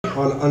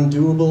on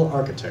undoable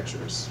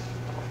architectures.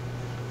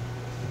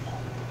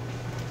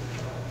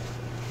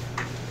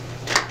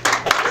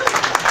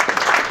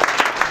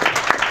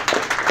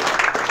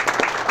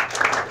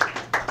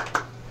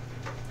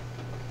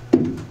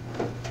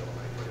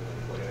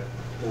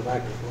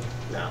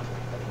 No.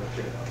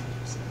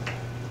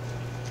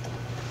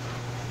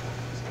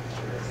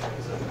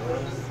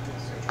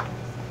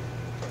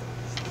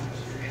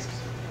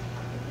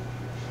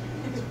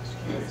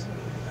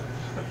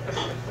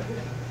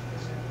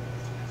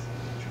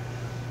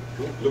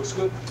 Looks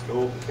good.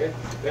 Okay,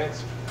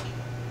 thanks.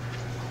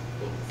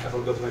 I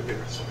forgot my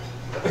paper, sorry.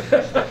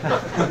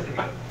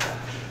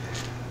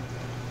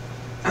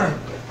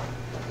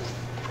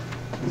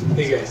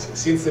 Hey guys,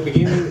 since the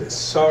beginning,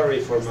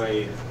 sorry for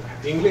my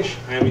English.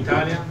 I am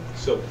Italian,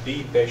 so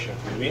be patient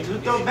with me.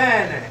 Tutto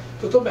bene.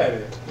 Tutto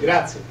bene,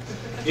 grazie.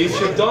 If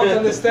you don't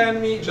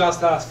understand me,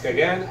 just ask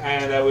again,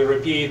 and I will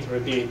repeat.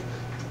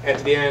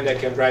 At the end, I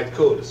can write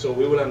code, so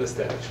we will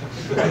understand.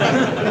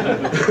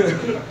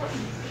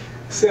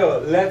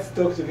 So let's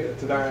talk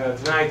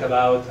tonight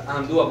about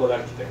undoable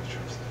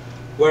architectures,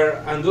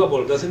 where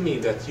undoable doesn't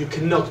mean that you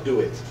cannot do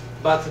it,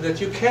 but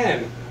that you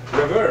can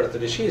revert the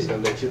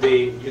decision that you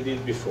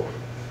did before.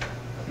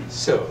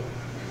 So,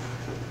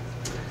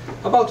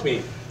 about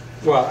me.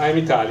 Well, I'm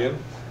Italian.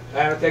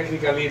 I'm a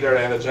technical leader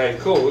and agile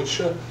coach.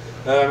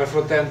 I'm a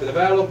front-end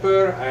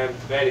developer. I'm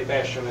very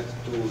passionate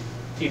to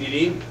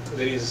TDD.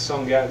 There is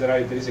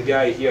a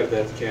guy here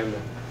that can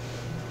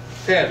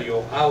tell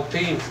you how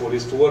painful it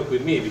is to work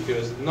with me,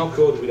 because no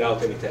code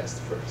without any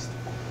test first.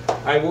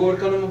 I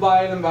work on a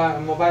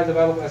mobile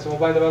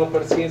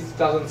developer since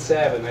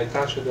 2007. I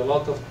touched a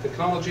lot of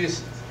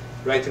technologies.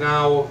 Right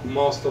now,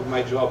 most of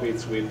my job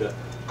is with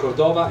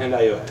Cordova and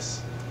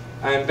iOS.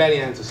 I am very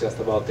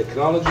enthusiastic about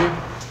technology.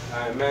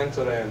 I'm a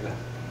mentor at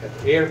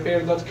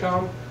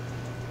airpair.com,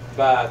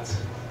 but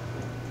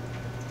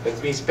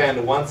let me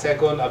spend 1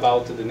 second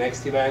about the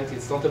next event.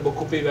 It's not a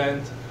Bokup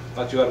event,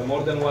 but you are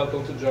more than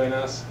welcome to join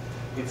us.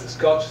 It's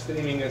Scotch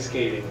streaming and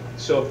scaling.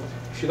 So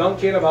if you don't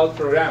care about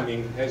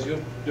programming, as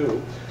you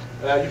do,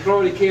 you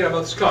probably care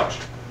about Scotch.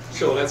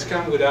 So let's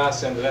come with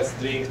us and let's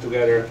drink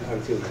together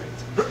until night.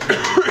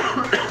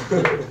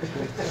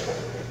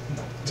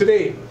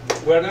 Today,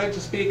 we're going to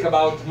speak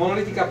about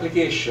monolithic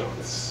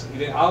applications,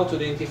 how to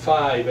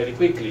identify very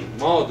quickly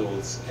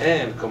modules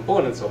and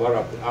components of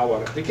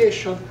our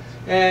application,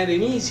 and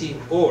an easy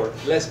or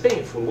less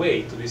painful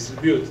way to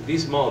distribute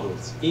these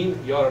modules in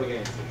your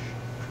organization.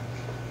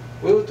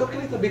 We will talk a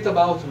little bit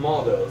about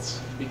models,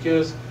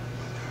 because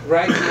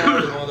right now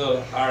the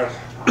models are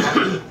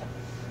our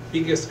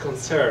biggest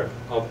concern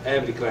of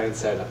every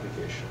client-side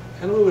application.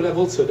 And we will have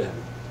also them.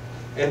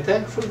 And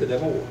thankfully the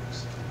demo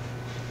works.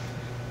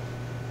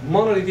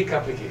 Monolithic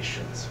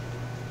applications.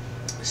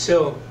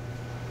 So,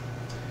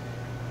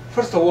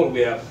 first of all,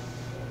 we have,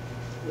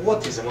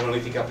 what is a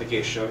monolithic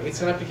application?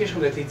 It's an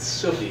application that is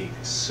so big,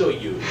 so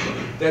huge,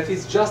 that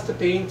it's just a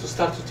pain to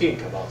start to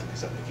think about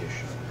this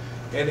application.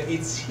 And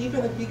it's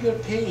even a bigger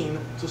pain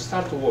to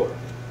start to work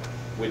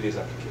with this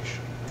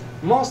application.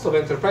 Most of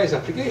enterprise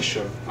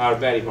applications are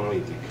very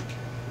monolithic.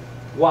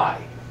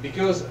 Why?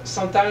 Because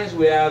sometimes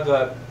we have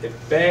a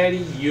very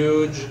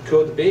huge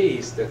code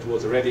base that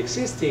was already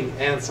existing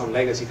and some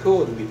legacy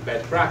code with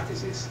bad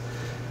practices.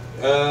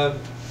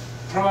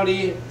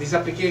 Probably this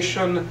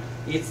application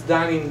is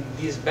done in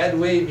this bad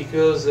way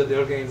because the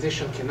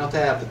organization cannot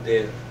have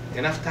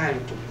enough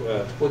time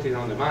to put it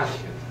on the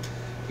market.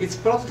 It's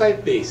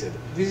prototype based.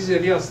 This is a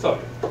real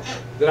story.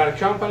 There are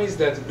companies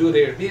that do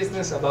their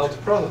business about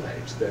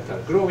prototypes that are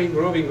growing,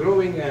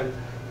 and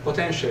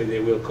potentially they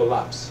will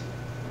collapse,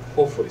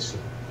 hopefully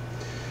soon.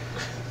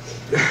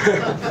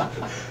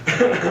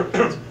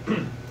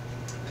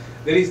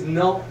 There is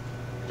no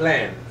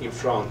plan in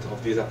front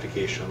of this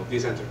application, of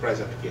this enterprise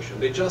application.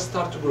 They just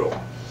start to grow.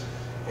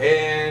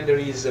 And there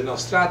is no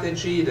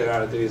strategy,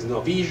 there is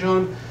no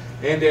vision,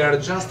 and they are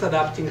just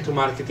adapting to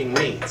marketing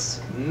needs,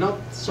 not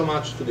so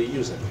much to the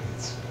user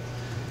needs.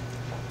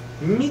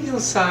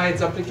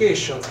 Medium-sized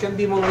applications can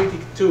be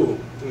monolithic too.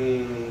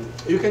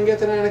 You can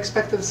get an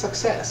unexpected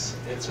success,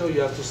 and so you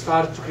have to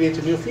start to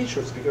create new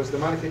features because the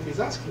market is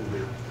asking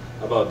you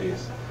about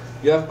this.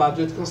 You have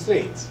budget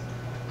constraints.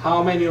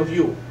 How many of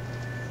you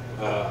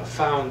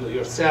found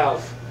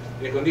yourself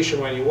in a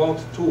condition when you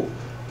want to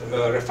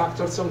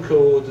refactor some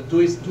code,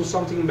 do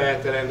something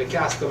better, and the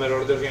customer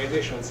or the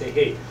organization say,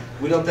 hey,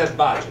 we don't have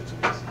budget to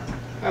this?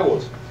 I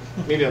was,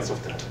 millions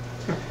of times.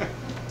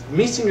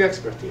 Missing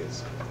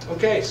expertise.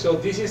 Okay, so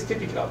this is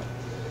typical.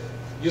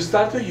 You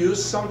start to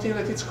use something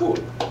that is cool.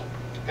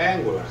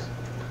 Angular,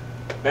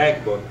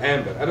 Backbone,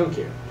 Ember, I don't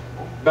care.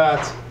 But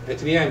at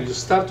the end, you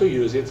start to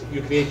use it,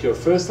 you create your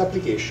first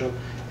application,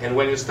 and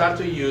when you start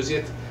to use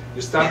it,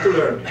 you start to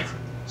learn it.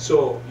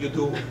 So you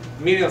do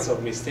millions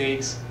of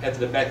mistakes at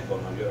the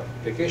backbone of your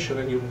application,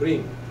 and you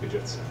bring with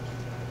yourself.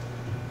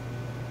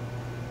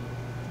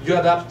 You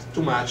adapt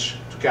too much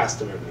to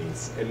customer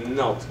needs and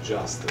not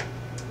just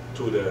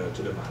to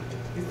the market.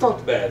 It's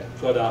not bad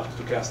to adapt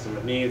to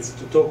customer needs,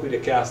 to talk with the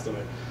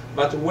customer,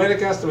 But when a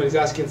customer is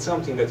asking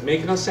something that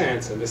makes no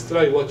sense and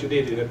destroy what you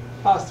did in the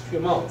past few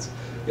months,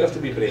 you have to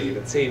be brave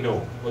and say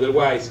no.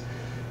 Otherwise,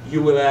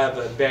 you will have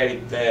a very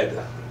bad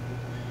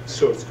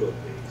source code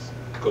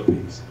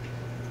base.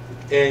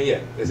 And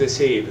yeah, as I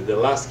said, the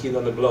last kid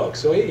on the block.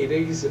 So hey,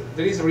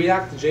 there is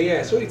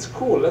React.js. So it's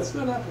cool. Let's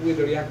learn up with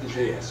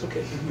React.js.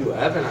 Okay, you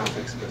have enough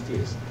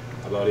expertise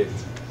about it.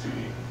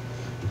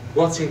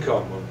 What's in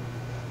common?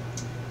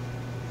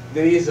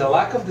 There is a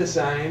lack of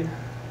design,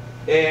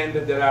 and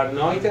there are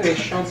no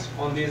iterations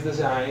on this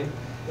design,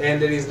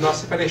 and there is no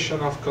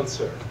separation of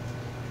concern.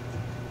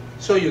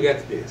 So you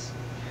get this.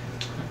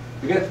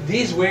 You get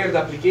this weird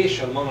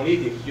application,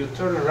 monolithic. You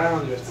turn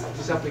around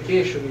this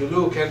application, you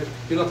look, and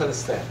you don't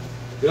understand.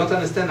 You don't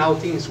understand how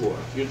things work.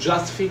 You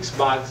just fix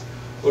bugs,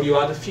 or you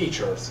add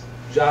features,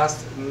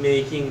 just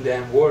making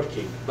them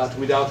working, but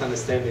without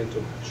understanding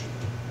too much.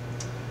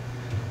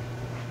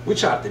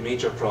 Which are the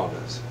major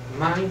problems?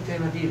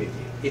 Maintainability.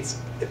 It's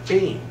a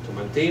pain to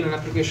maintain an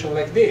application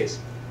like this.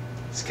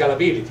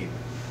 Scalability.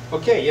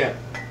 Okay, yeah,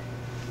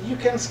 you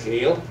can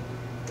scale,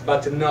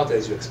 but not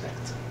as you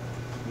expect.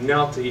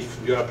 Not if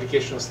your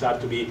application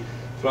starts to be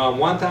from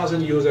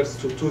 1,000 users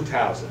to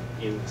 2,000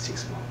 in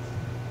 6 months.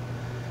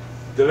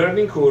 The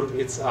learning curve,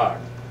 it's hard.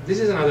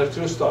 This is another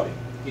true story.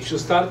 If you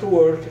start to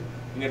work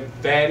in a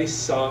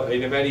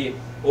very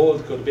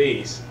old code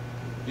base,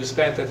 you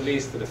spent at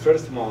least the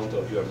first month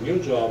of your new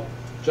job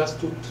just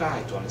to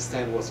try to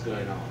understand what's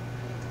going on.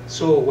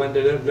 So when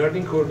the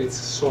learning curve is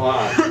so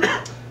hard,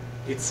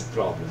 it's a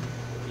problem,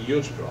 a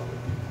huge problem.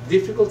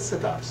 Difficult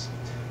setups.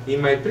 In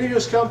my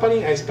previous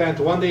company, I spent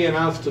 1 day and a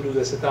half to do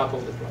the setup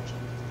of the project.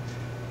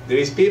 There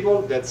is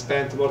people that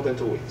spent more than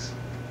 2 weeks,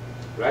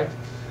 right?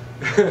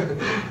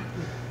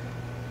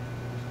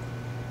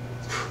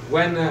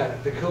 When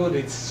the code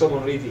is so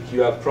monolithic,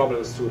 you have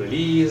problems to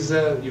release,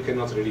 you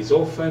cannot release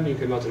often, you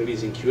cannot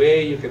release in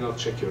QA, you cannot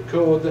check your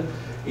code.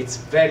 It's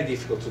very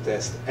difficult to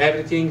test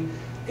everything,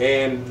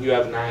 and you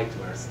have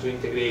nightmares to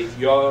integrate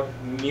your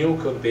new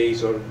code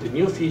base or the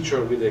new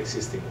feature with the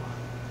existing one.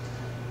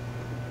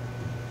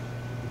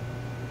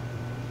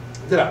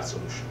 There are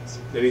solutions.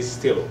 There is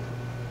still open.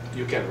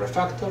 You can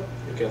refactor,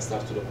 you can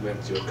start to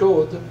document your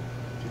code,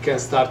 you can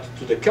start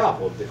to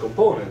decouple the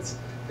components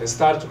and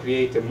start to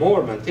create a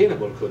more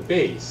maintainable code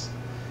base.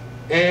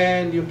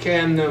 And you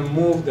can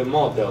move the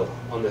model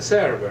on the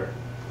server.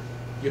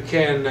 You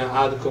can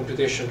add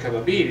computation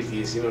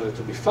capabilities in order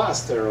to be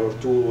faster or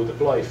to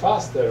deploy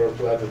faster or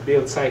to have a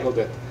build cycle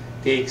that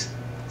takes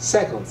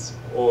seconds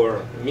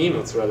or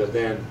minutes rather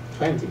than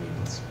 20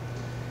 minutes,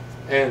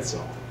 and so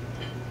on.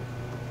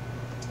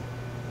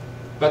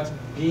 But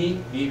be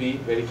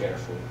very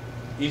careful.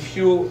 If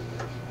you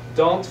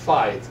don't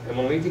fight a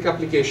monolithic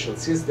application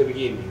since the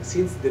beginning,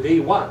 since the day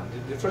one,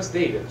 the first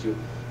day that you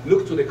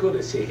look to the code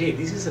and say, hey,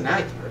 this is a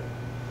nightmare,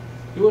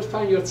 you will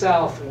find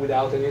yourself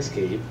without any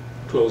escape,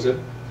 closed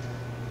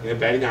in a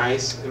very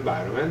nice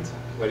environment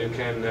where you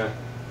can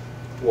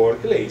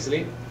work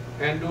lazily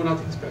and do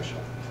nothing special.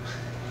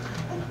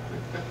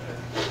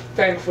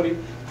 Thankfully,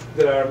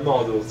 there are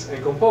modules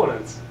and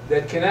components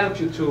that can help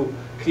you to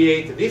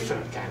create a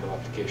different kind of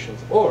applications,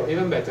 or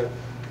even better,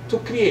 to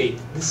create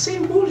the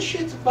same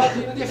bullshit but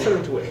in a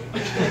different way.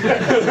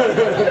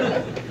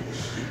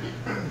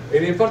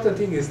 And the important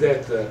thing is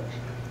that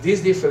this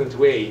different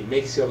way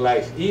makes your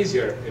life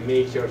easier and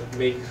make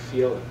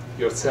feel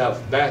yourself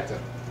better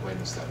when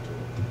you start to work.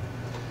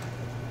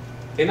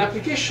 An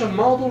application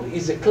module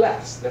is a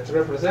class that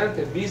represents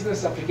a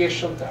business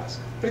application task.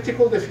 Pretty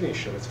cool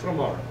definition, it's from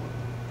Oracle.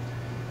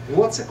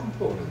 What's a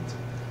component?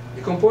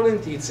 A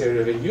component is a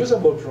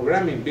reusable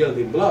programming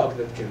building block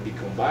that can be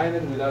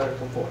combined with other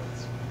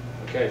components.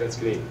 Okay, that's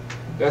great.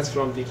 That's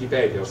from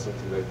Wikipedia or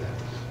something like that.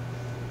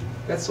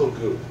 That's all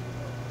good.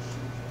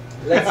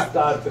 Let's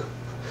start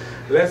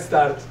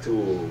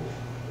to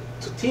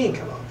think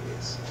about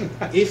this.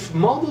 If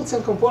modules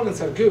and components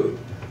are good,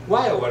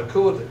 why our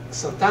code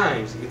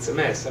sometimes it's a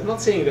mess? I'm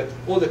not saying that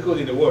all the code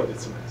in the world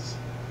is a mess.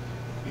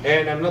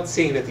 And I'm not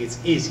saying that it's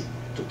easy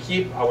to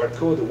keep our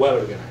code well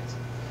organized.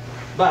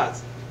 But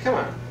come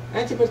on,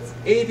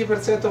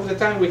 80% of the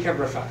time we can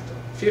refactor.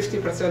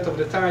 50% of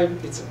the time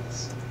it's a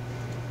mess.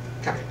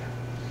 Kinda.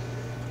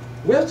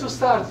 We have to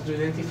start to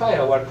identify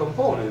our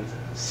component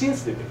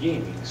since the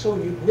beginning. So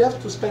we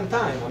have to spend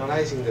time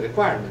analyzing the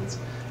requirements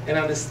and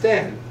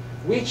understand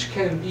which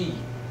can be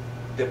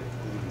the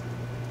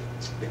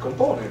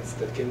components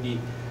that can be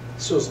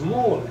so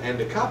small and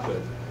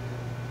decoupled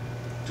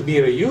to be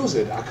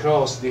reused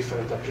across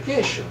different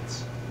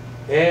applications.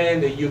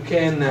 And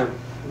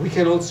we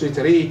can also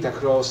iterate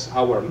across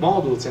our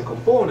modules and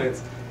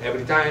components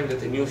every time that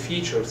the new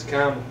features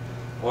come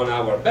on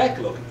our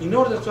backlog in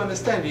order to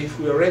understand if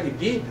we already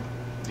did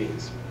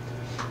this.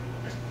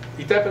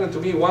 It happened to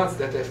me once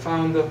that I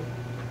found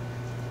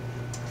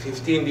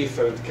 15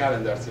 different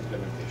calendars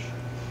implementation,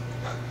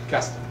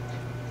 custom,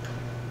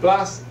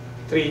 plus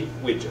 3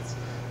 widgets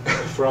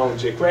from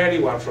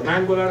jQuery, one from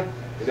Angular,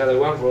 and the other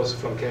one was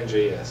from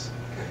CanJS.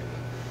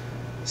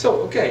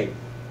 So, okay,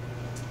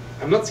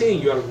 I'm not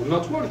saying you are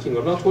not working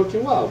or not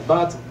working well,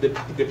 but the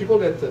people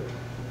that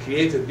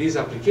created this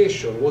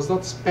application was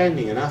not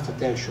spending enough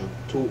attention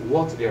to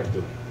what they are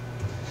doing.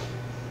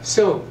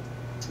 So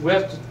we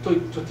have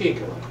to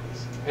think about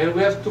this, and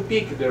we have to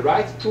pick the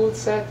right tool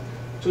set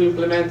to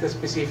implement a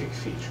specific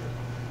feature.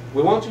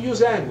 We want to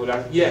use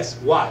Angular, yes,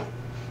 why?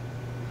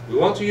 We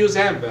want to use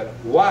Ember,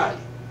 why?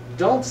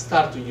 Don't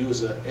start to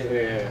use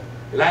a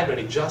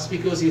library just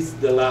because it's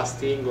the last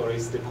thing, or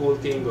it's the cool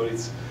thing, or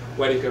it's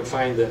where you can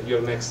find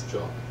your next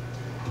job.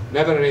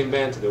 Never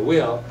reinvent the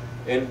wheel,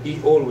 and be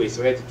always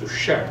ready to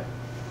share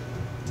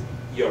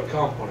your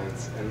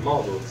components and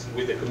models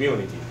with the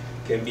community.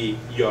 It can be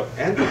your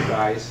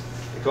enterprise,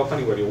 the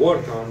company where you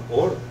work on,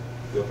 or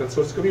the open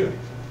source community.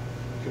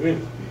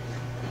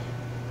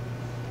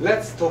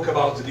 Let's talk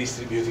about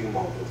distributing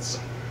models.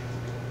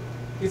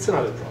 It's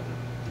another problem.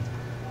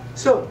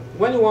 So,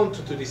 when you want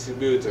to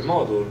distribute a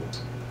model,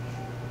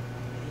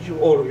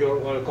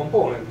 or a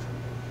component,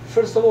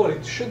 first of all,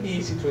 it should be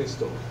easy to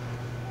install.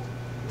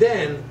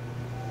 Then,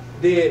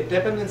 the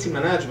dependency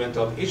management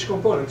of each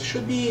component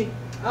should be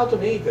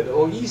automated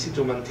or easy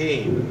to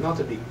maintain, not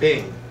a big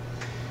pain.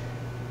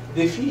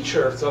 The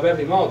features of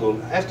every model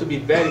have to be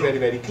very, very,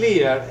 very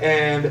clear,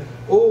 and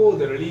all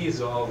the release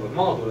of a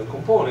model and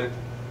component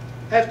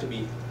have to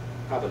be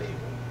available.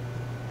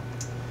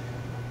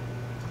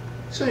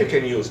 So you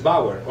can use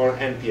Bower or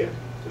NPM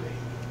today.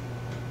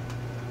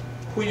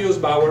 Who use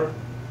Bower?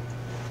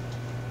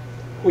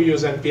 Who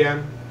use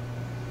NPM?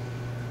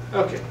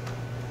 Okay,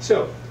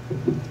 so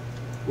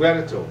we are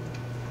at home.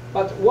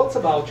 But what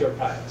about your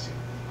privacy?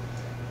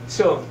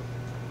 So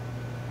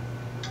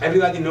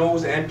everybody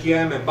knows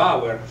NPM and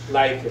Bower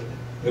like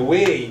a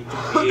way to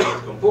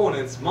create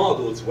components,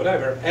 modules,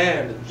 whatever,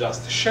 and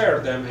just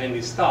share them and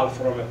install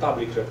from a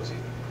public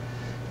repository.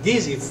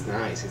 This is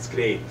nice, it's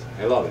great,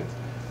 I love it.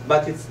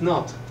 But it's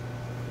not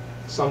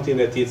something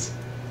that is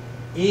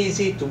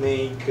easy to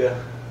make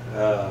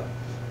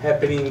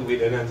happening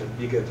with a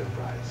big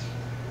enterprise.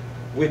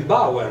 With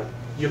Bower,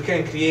 you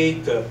can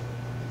create a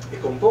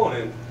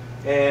component,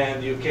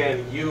 and you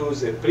can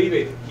use a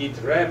private Git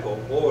repo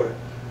or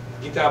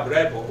GitHub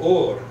repo,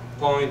 or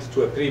point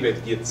to a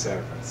private Git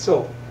server.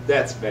 So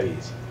that's very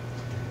easy.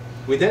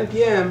 With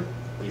NPM,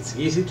 it's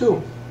easy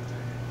too.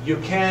 You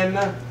can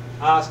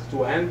ask to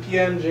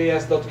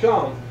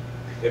npmjs.com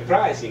a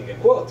pricing, a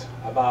quote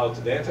about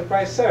the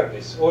enterprise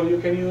service, or you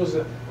can use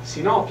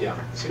Sinopia.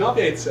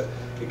 Sinopia is a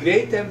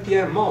great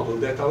NPM model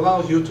that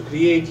allows you to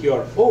create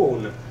your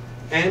own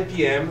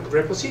NPM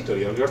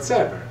repository on your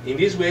server. In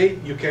this way,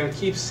 you can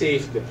keep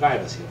safe the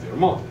privacy of your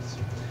models.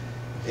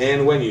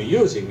 And when you're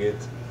using it,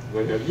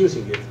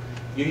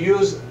 you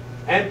use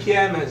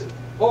NPM as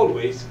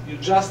always. You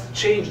just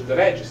change the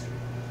registry.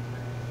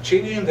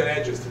 Changing the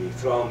registry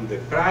from the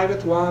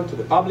private one to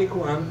the public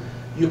one,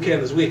 you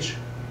can switch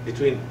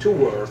between two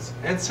worlds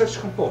and search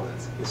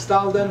components,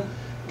 install them,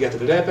 get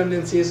the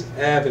dependencies,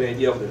 have an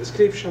idea of the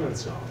description, and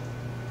so on.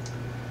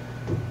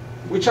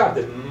 Which are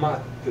the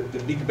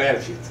big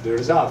benefits, the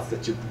results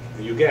that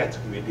you get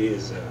with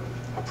this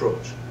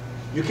approach?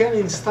 You can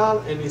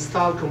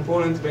install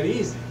components very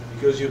easily,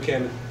 because you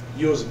can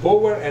use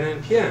Bower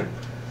and NPM.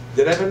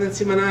 The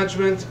dependency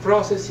management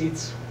process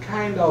is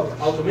kind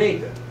of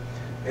automated,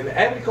 and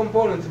every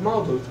component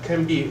module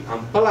can be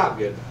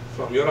unplugged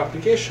from your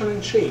application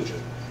and changed.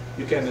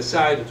 You can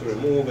decide to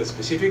remove a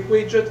specific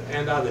widget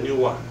and add a new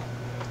one.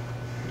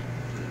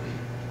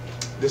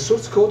 The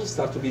source code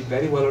starts to be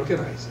very well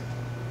organized.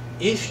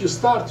 If you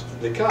start to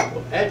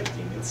decouple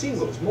everything in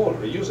single, small,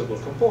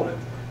 reusable component,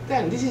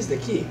 then this is the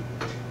key.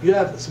 You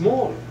have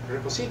small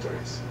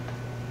repositories.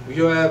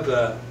 You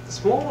have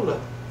small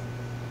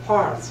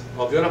parts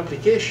of your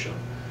application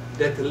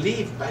that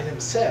live by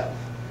themselves.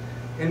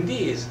 And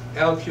these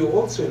help you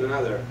also in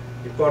another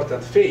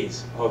important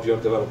phase of your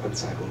development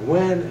cycle.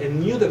 When a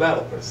new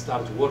developer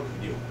starts to work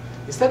with you,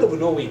 instead of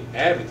knowing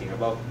everything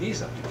about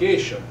this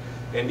application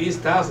and these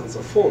thousands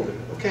of folders,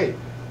 okay,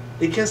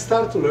 they can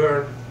start to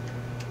learn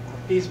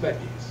piece by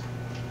piece.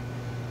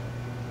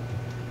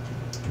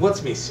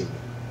 What's missing?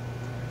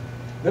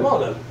 The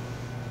model.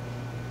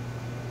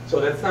 So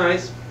that's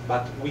nice,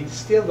 but we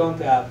still don't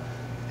have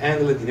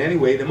handled in any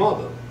way the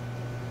model.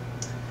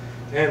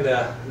 And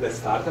let's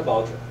start to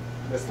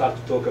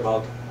talk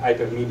about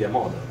hypermedia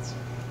models.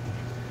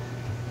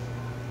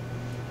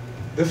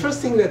 The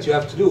first thing that you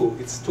have to do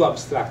is to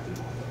abstract the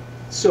model.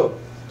 So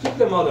keep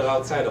the model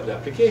outside of the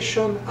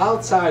application,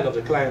 outside of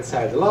the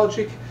client-side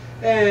logic,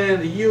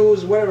 and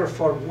use whatever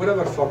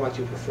format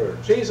you prefer.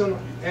 JSON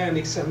and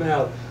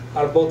XML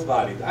are both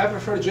valid. I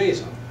prefer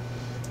JSON.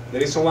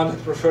 There is someone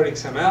that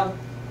prefers XML?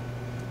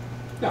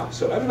 No,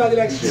 so everybody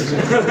likes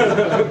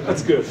JSON.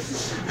 That's good.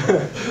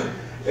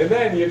 And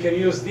then you can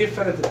use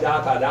different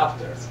data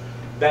adapters,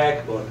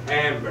 Backbone,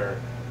 Ember,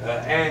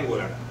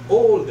 Angular,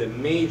 all the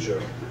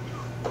major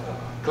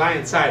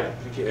client-side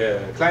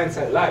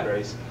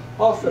libraries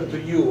offer to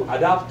you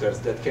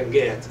adapters that can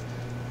get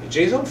a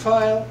JSON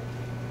file,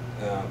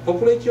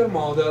 populate your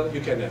model,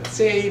 you can then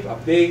save,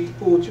 update,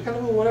 put, you can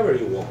do whatever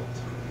you want.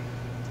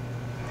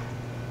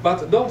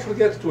 But don't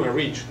forget to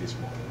enrich this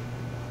model.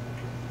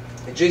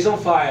 A JSON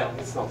file,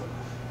 it's not enough.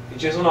 A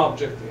JSON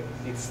object,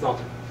 it's not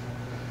enough.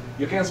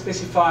 You can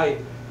specify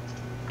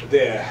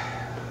the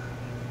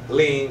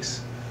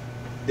links,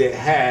 the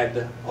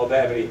head of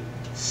every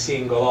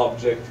single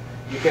object.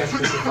 You can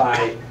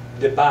specify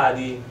the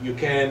body. You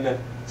can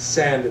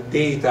send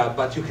data,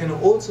 but you can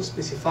also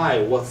specify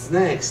what's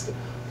next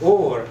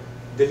or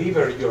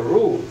deliver your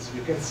rules.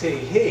 You can say,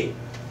 hey,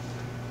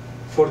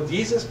 for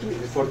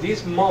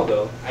this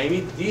model, I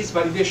need these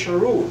validation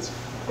rules.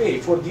 Hey,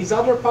 for this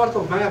other part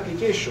of my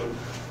application,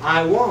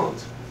 I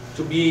want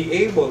to be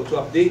able to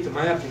update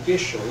my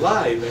application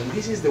live, and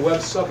this is the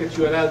WebSocket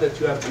URL that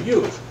you have to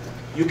use.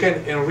 You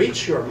can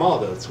enrich your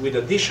models with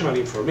additional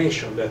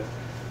information that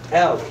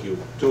help you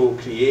to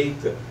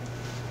create an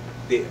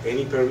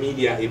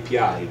hypermedia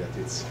API that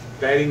it's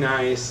very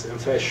nice and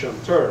fashion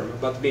term,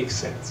 but makes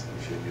sense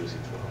if you use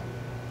it well.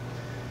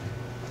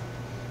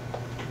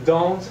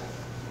 Don't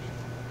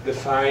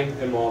define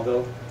a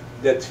model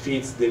that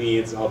fits the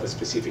needs of a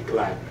specific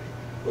library.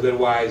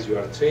 Otherwise, you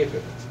are trapped.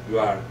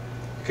 You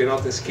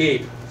cannot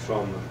escape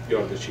from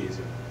your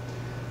decision.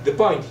 The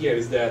point here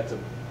is that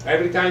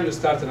every time you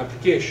start an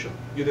application,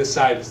 you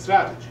decide a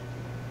strategy,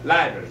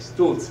 libraries,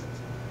 toolset.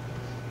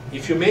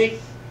 If you make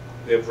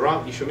the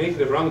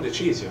wrong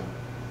decision,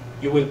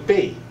 you will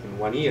pay in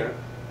 1 year,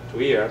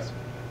 2 years.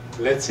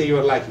 Let's say you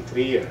are lucky,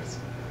 3 years.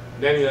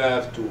 Then you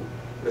have to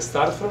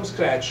restart from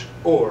scratch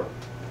or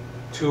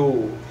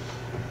to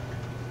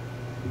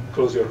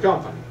close your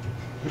company.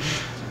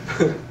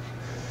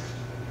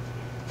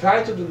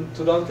 Try to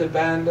don't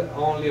depend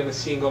only on a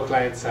single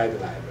client-side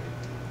library.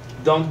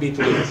 Don't be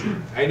too lazy.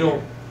 I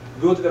know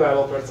good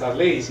developers are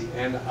lazy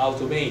and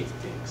automate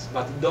things,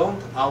 but don't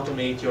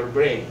automate your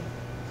brain.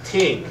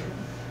 Think.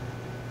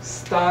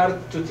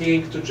 Start to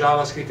think to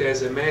JavaScript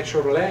as a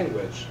mature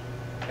language.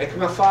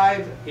 ECMA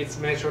 5, it's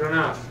mature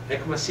enough.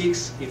 ECMA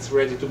 6, it's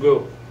ready to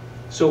go.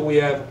 So we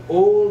have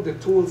all the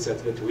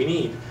toolset that we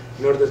need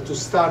in order to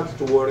start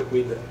to work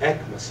with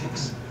ECMA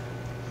 6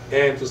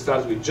 and to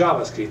start with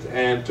JavaScript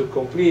and to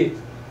complete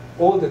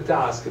all the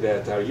tasks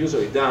that are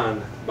usually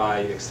done by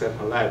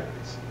external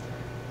libraries.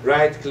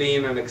 Write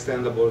clean and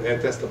extendable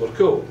and testable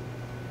code.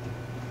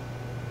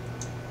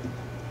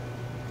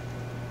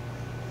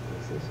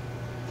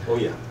 Oh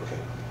yeah,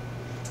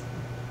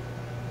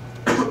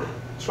 okay.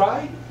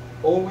 Try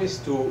always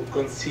to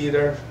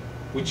consider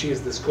which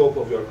is the scope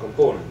of your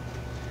component.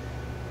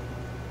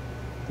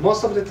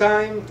 Most of the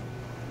time,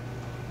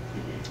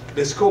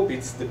 the scope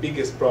is the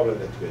biggest problem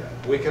that we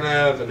have. We can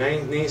have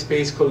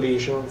namespace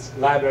collisions,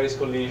 libraries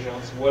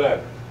collisions,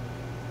 whatever.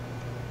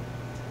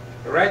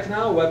 Right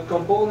now, web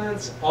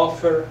components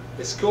offer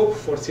a scope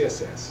for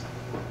CSS.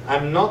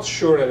 I'm not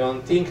sure, I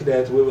don't think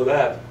that we will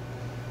have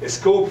a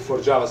scope for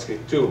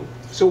JavaScript too.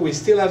 So we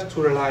still have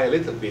to rely a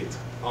little bit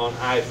on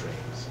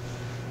iframes.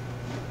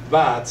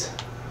 But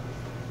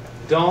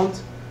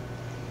don't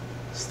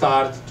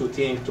start to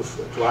think to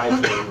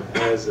iframe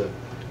as a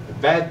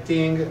bad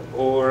thing,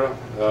 or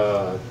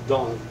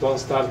don't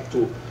start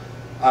to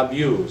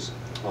abuse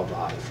of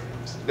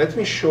iframes. Let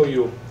me show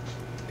you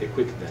a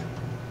quick demo.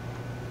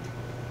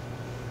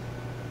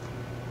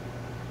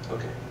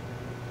 Okay.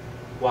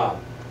 Wow.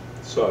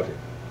 Sorry.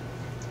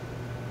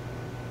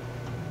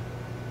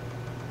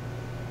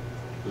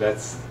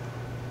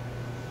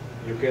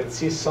 You can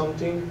see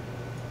something?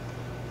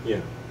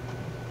 Yeah.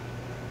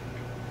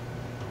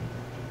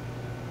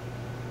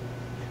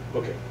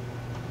 Okay.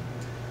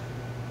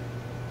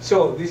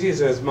 So this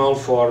is a small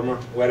form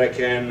where I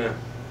can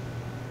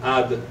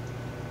add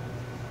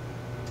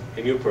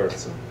a new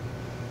person.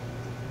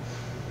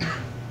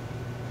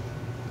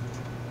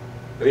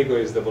 Rico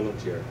is the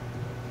volunteer.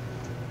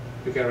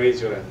 You can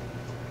raise your hand.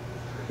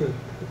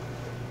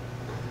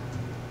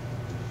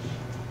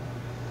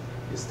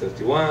 He's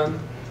 31,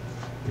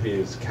 he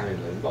lives kind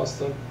of in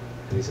Boston,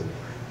 and he's a name.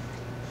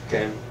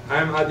 Okay,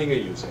 I'm adding a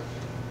user.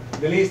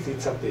 The list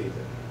is updated.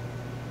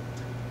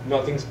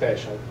 Nothing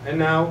special. And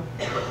now,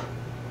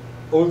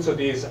 also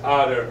this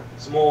other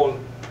small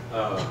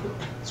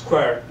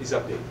square is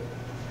updated.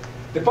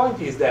 The point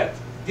is that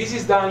this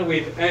is done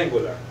with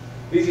Angular.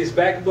 This is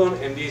Backbone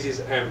and this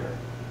is Ember.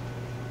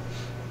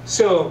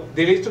 So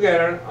they live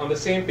together on the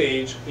same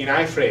page in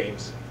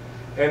iframes.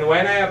 And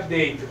when I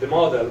update the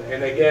model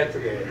and I get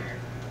the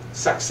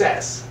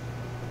success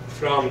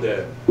from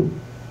the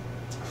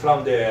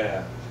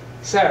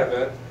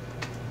server,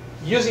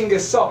 using a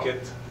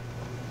socket,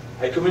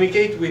 I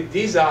communicate with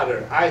this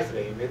other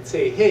iframe and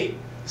say, hey,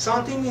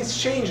 something is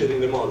changed in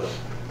the model.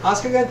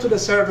 Ask again to the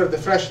server the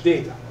fresh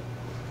data.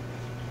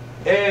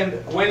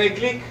 And when I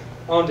click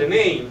on the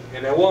name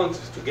and I want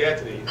to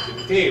get the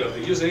detail of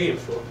the user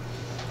info,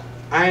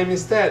 I am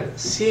instead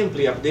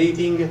simply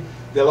updating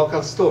the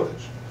local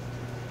storage.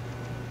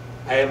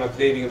 I am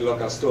updating the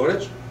local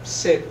storage,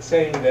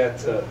 saying that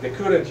the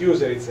current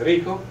user is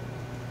Rico,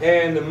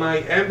 and my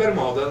Ember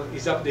model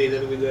is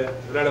updated with the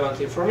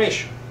relevant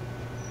information.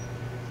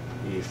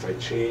 If I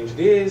change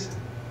this,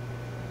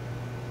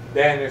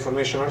 then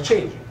information are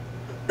changing.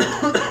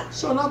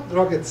 So not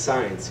rocket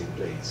science in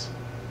place,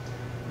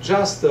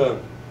 just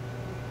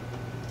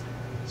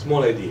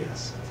small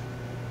ideas.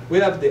 We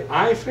have the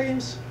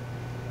iframes.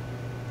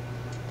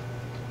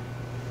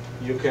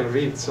 You can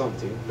read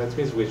something. Let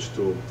me switch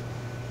to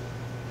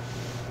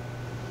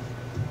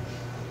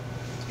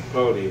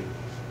probably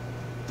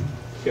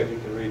here you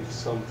can read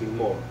something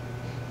more.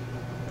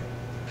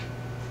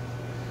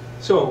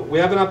 So we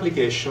have an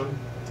application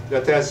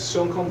that has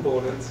some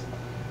components.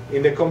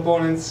 In the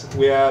components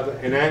we have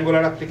an Angular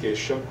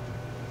application,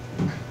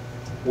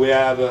 we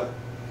have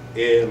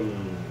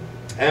an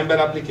Ember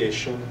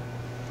application,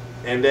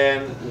 and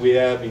then we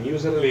have in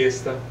user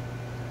list a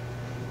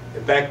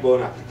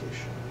backbone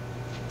application.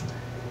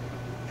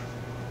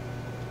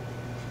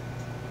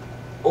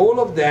 All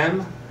of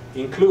them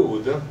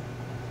include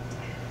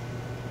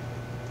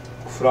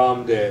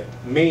from the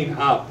main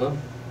app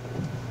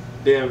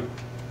the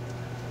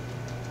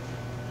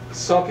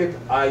socket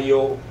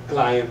IO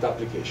client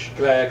application,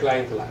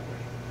 client library.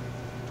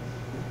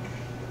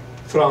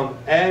 From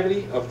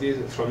every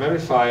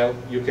file,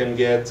 you can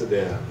get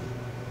the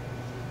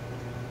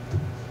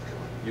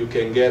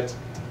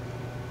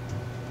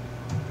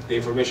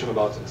information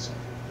about the socket.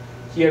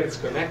 Here it's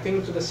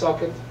connecting to the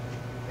socket,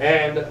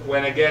 and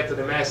when I get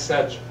the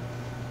message,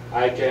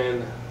 I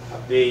can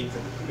update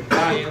the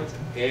client,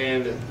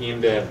 and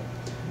in the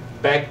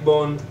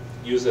backbone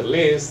user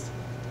list,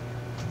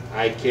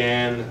 I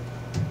can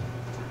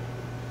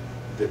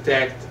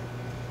detect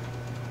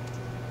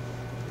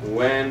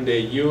when the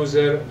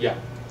user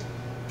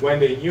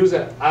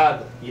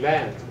add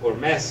event or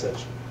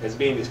message has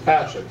been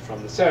dispatched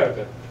from the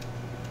server.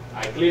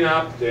 I clean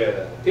up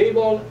the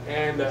table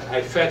and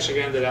I fetch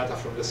again the data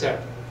from the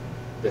server.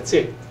 That's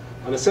it.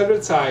 On the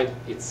server side,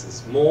 it's a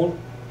small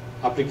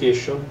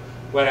application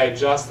where I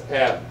just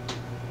have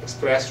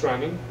Express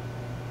running,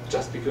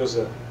 just because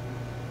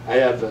I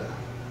have a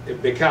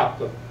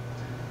backup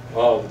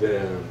of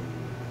the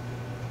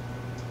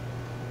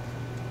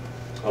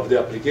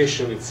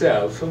application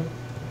itself.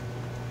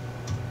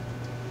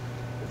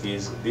 It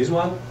is this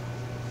one.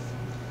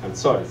 I'm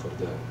sorry for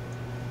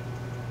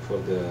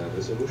the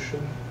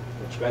resolution,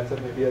 much better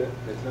maybe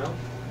right now.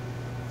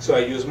 So I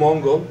use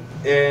Mongo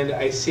and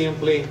I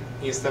simply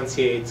start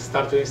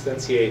to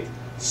instantiate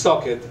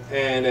socket,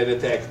 and I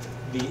detect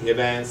the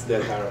events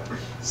that are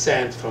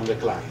sent from the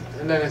client,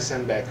 and then I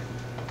send back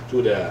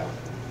to the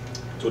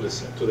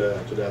other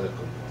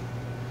component.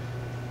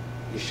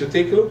 If you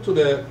take a look to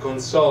the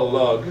console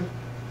log,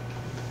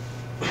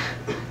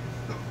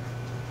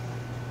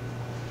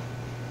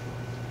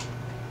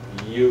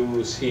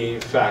 you see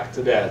in fact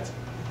that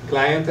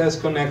client has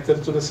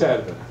connected to the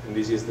server, and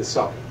this is the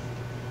socket.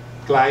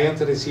 Client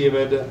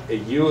received a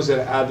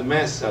user add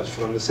message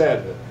from the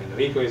server, and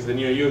Rico is the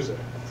new user.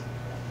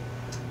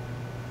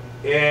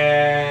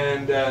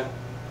 And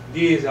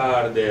these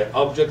are the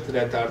objects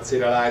that are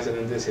serialized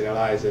and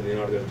deserialized in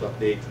order to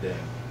update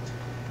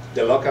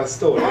the local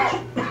storage,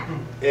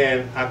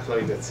 and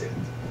actually that's it.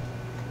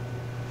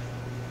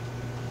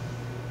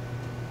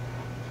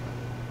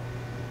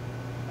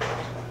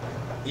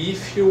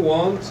 If you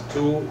want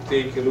to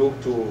take a look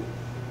to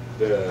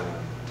the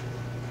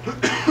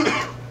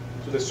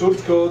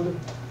source code,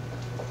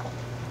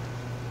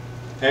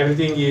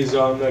 everything is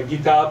on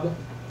GitHub,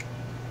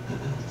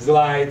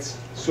 slides,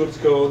 source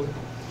code,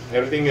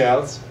 everything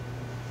else.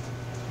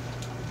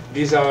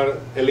 These are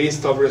a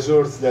list of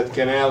resources that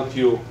can help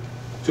you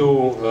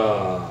to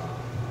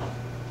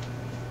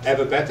have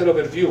a better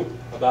overview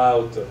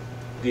about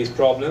these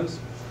problems.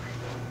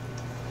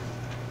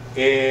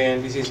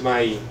 And this is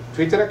my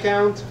Twitter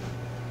account,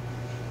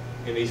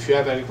 and if you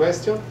have any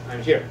question,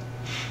 I'm here.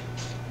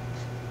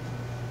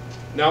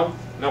 No?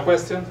 No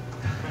question?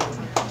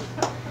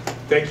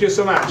 Thank you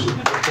so much.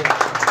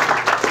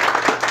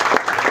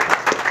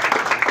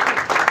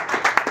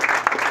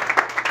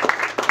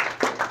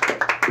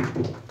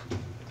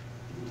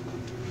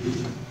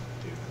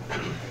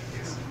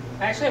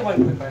 I actually have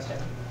one quick question.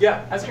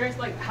 Yeah. I was curious,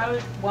 like, how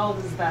well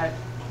does that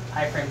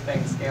iframe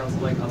thing scale to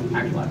like an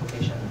actual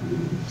application?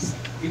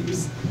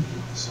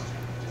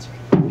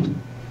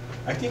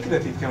 I think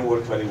that it can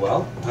work very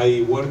well.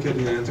 I worked in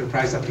an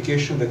enterprise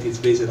application that is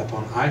based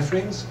upon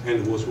iframes,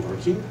 and it was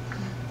working.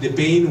 The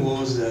pain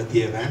was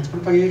the event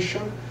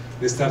propagation.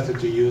 They started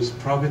to use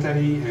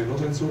proprietary and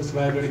open source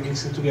library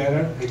mixed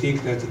together. I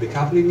think that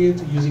decoupling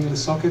it using the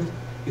socket,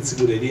 it's a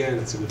good idea and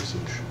it's a good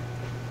solution.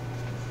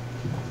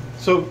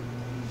 So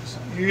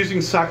you're using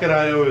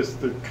socket.io as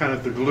the kind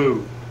of the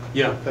glue,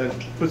 Yeah. that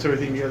puts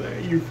everything together.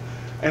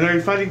 And are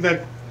you finding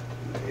that,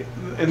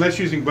 and that's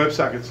using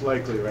WebSockets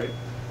likely, right?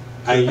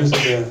 I use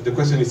the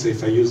question is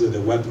if I use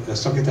the web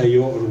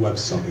socket.io or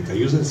WebSocket. I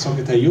use the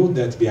socket.io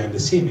that behind the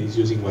scene is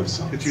using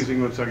WebSocket. It's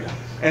using WebSocket.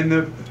 And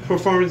the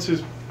performance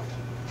is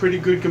pretty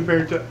good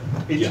compared to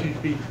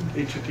HTTP.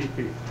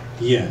 HTTP.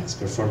 Yes,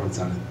 performance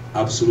are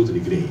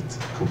absolutely great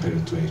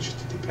compared to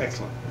HTTP.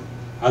 Excellent.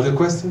 Other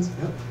questions?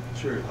 Yeah.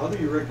 Sure. How do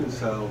you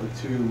reconcile the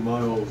two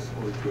models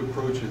or two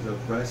approaches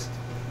of REST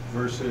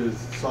versus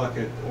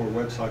socket or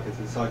WebSockets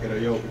and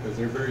socket.io, because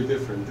they're very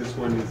different? This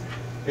one is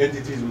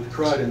entities with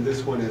CRUD, and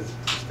this one is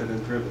just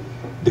event-driven.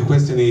 The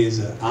question is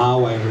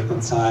how I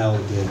reconcile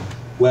the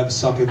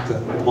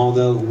WebSocket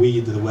model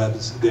with the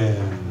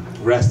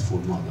RESTful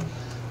model.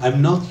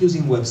 I'm not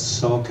using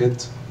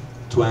WebSocket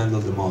to handle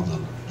the model,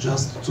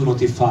 just to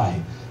notify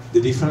the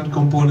different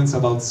components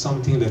about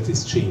something that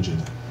is changed.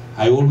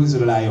 I always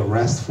rely on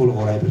RESTful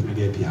or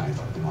Hypermedia API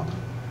for the model.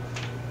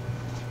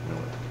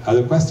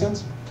 Other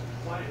questions?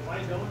 Why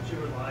don't you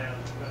rely on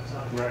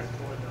WebSocket Right.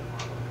 for the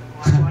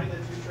model? Why the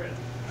two trips?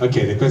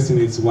 Okay, the question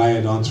is why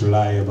I don't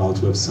rely about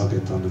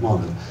WebSocket on the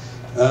model.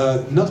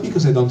 Not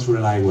because I don't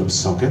rely on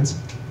WebSocket,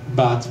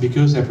 but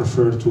because I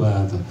prefer to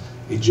have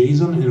a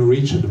JSON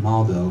enriched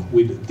model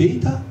with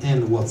data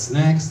and what's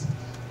next,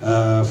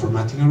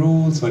 formatting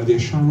rules,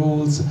 validation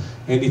rules,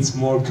 and it's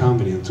more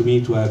convenient to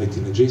me to have it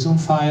in a JSON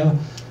file,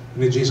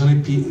 in a JSON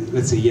AP,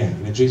 let's say, yeah,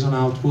 in a JSON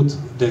output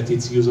that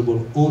it's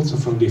usable also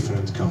from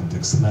different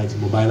contexts, like a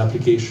mobile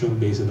application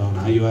based on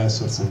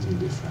iOS or something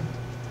different.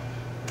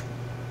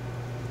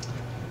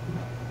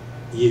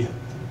 Yeah.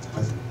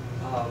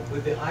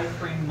 With the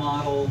iframe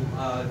model, do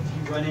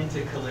you run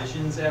into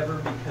collisions ever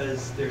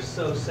because they're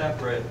so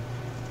separate,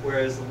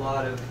 whereas a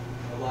lot of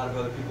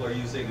other people are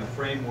using a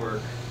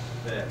framework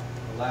that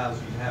allows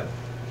you to have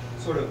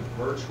sort of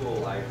virtual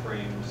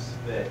iframes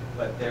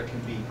but there can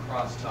be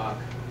crosstalk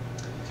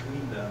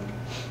between them.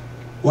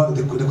 Well,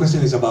 the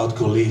question is about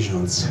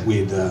collisions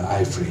with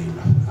iframe.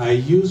 I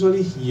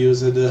usually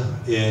use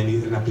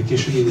an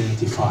application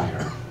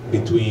identifier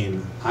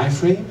between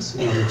iframes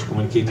in order to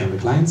communicate on the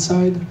client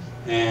side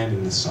and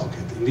in the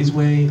socket. In this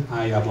way,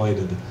 I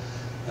avoided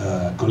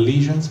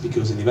collisions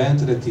because an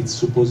event that it's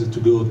supposed to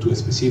go to a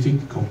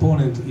specific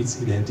component,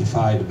 it's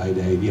identified by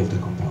the ID of the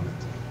component.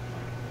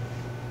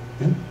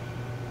 Yeah?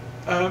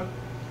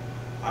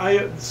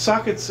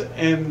 Sockets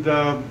and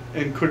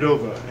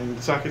Cordova, and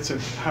sockets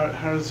and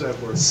how does that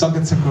work?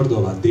 Sockets and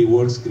Cordova, they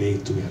work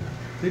great together.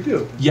 They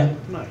do? Yeah.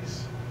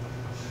 Nice.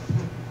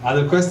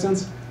 Other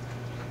questions?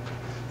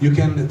 You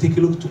can take a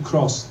look to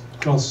Crosswalk.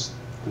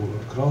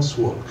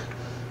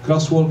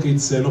 Crosswalk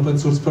is an open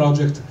source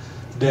project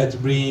that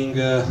bring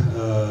the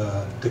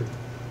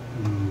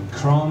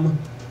Chrome,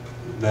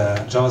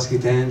 the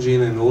JavaScript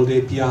engine, and all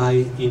the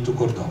API into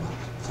Cordova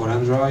for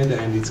Android,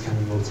 and it's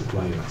coming also to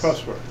iOS.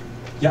 Crosswalk.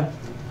 Yeah.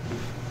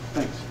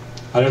 Thanks.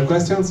 Other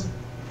questions?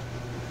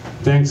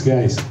 Thanks,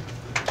 guys.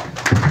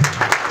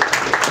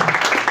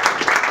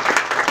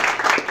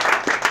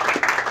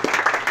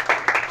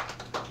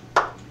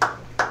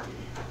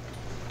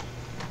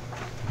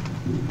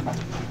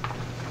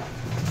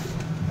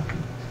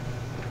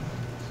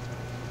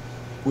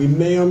 We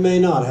may or may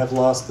not have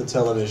lost the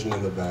television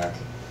in the back.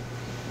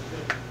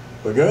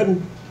 We're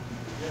good?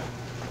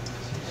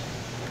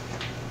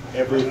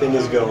 Everything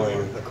is going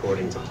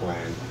according to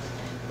plan.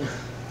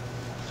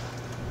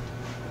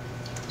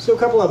 So a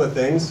couple other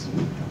things.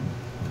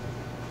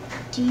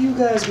 Do you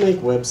guys make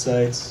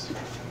websites?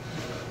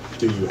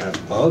 Do you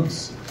have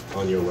bugs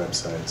on your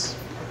websites?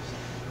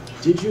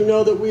 Did you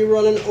know that we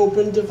run an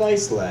open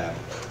device lab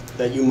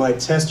that you might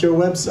test your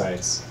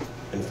websites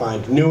and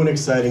find new and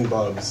exciting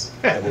bugs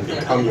that will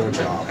become your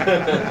job?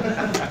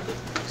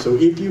 So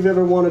if you've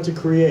ever wanted to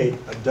create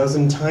a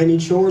dozen tiny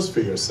chores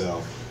for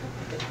yourself,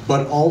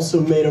 but also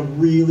made a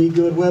really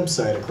good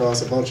website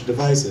across a bunch of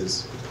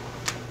devices,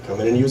 come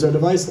in and use our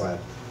device lab.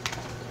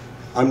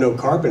 I'm no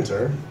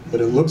carpenter,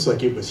 but it looks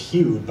like it was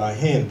hewed by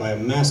hand by a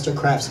master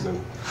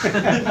craftsman.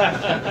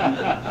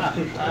 I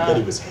bet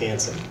he was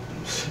handsome.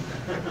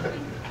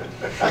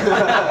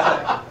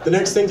 The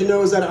next thing to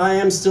know is that I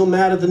am still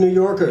mad at the New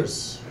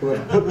Yorkers who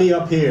have put me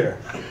up here.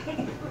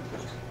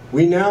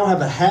 We now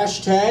have a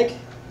hashtag.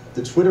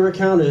 The Twitter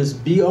account is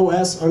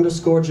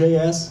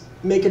BOS_JS.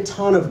 Make a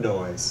ton of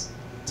noise.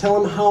 Tell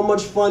them how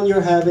much fun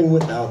you're having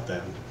without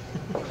them.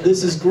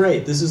 This is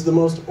great. This is the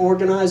most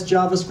organized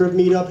JavaScript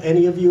meetup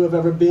any of you have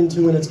ever been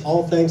to, and it's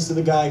all thanks to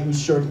the guy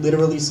whose shirt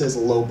literally says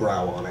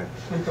lowbrow on it.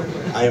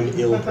 I am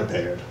ill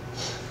prepared.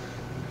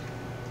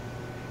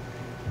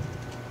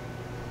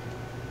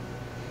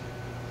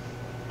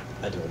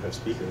 I don't have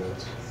speaker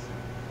notes.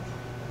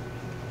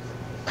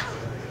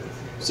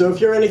 So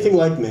if you're anything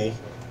like me,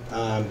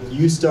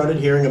 you started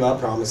hearing about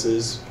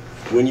promises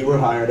when you were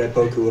hired at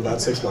Boku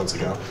about 6 months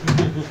ago.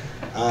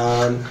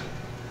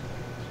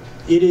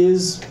 It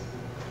is,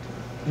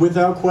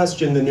 without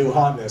question, the new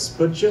hotness,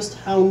 but just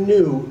how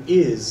new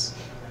is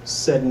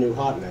said new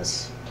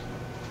hotness?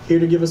 Here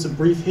to give us a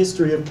brief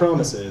history of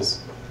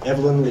promises,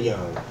 Evelyn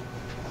Liang.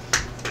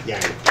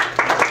 Yang.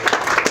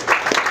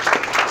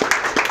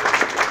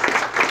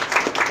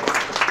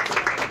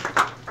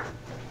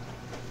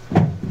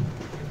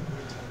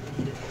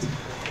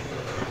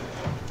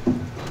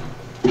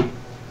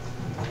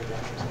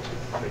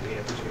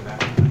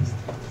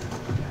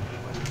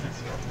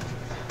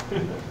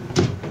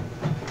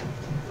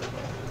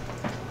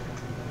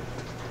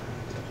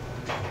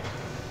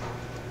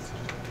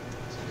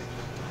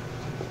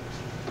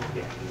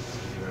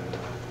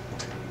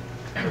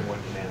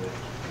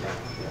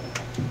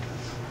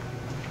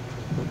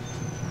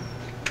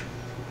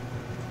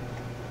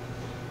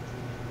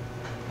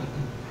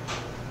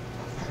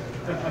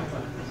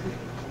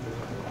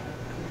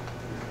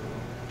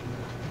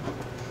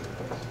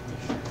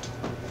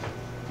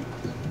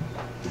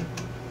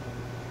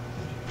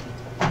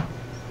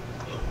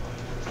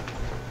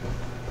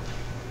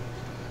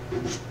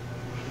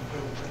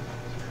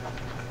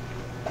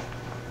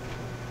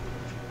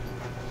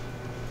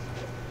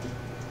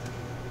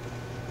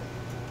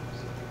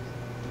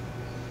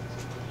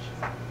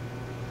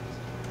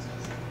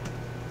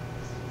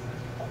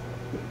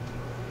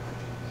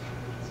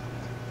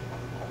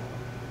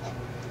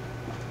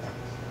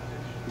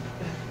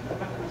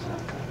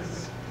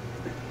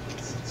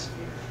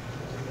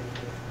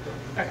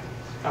 Okay,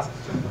 awesome.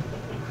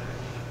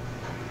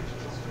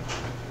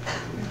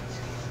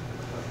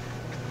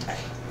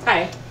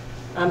 Hi,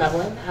 I'm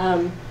Evelyn.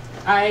 I'm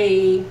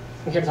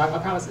here to talk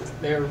about promises.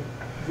 They're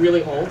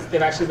really old.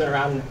 They've actually been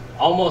around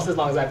almost as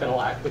long as I've been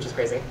alive, which is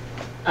crazy.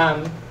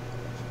 Let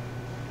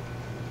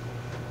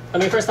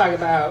me first talk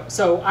about,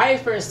 so I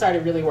first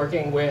started really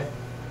working with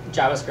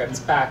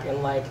JavaScript back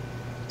in like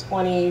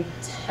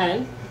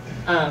 2010.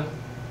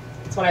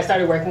 It's when I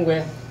started working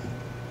with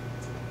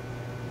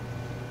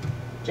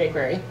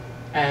jQuery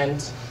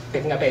and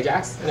picking up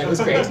Ajax, and it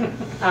was great.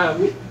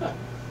 A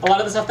lot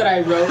of the stuff that I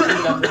wrote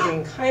ended up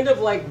looking kind of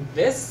like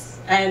this,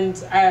 and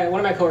one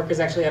of my coworkers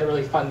actually had a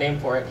really fun name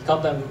for it. He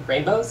called them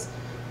rainbows,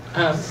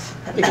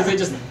 because it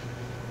just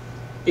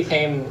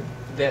became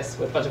this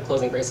with a bunch of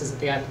closing braces at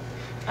the end.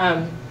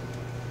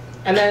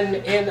 And then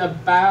in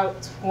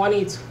about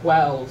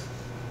 2012,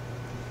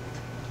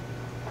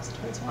 was it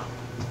 2012?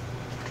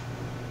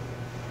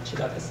 I should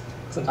know this,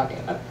 because I'm talking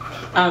about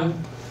it.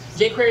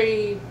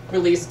 jQuery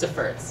released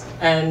deferreds,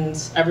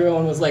 and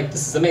everyone was like,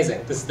 this is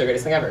amazing, this is the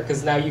greatest thing ever,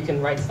 because now you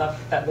can write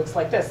stuff that looks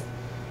like this.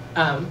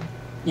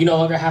 You no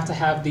longer have to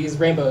have these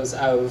rainbows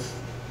of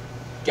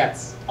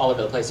gets all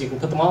over the place. You can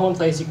put them all in one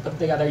place, you can put them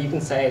together, you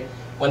can say,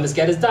 when this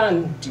get is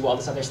done, do all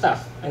this other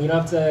stuff. And you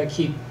don't have to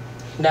keep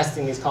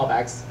nesting these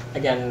callbacks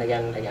again and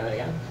again and again and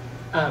again.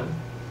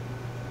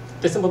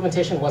 This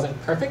implementation wasn't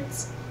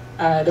perfect.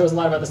 There was a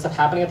lot of other stuff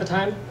happening at the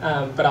time,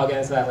 but I'll get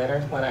into that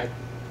later when I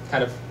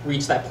kind of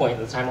reach that point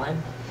in the timeline.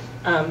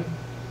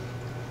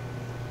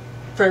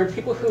 For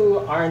people who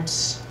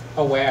aren't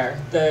aware,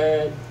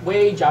 the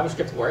way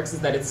JavaScript works is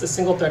that it's a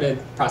single-threaded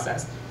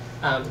process.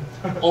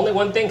 Only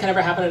one thing can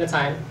ever happen at a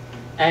time,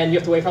 and you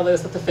have to wait for all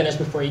this stuff to finish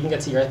before you can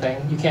get to your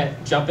thing. You can't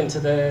jump into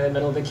the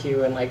middle of the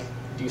queue and like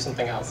do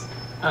something else.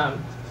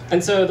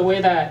 And so the way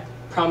that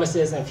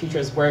promises and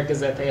futures work is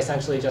that they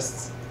essentially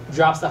just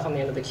drop stuff on the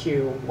end of the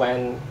queue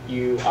when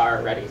you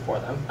are ready for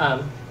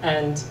them.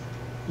 And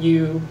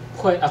you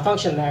put a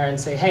function there and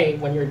say, hey,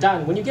 when you're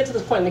done, when you get to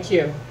this point in the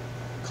queue,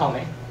 call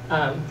me.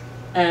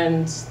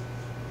 And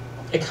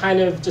it kind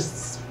of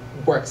just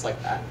works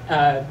like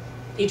that.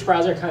 Each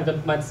browser kind of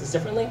implements this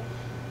differently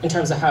in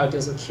terms of how it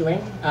deals with queuing.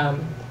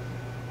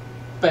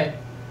 But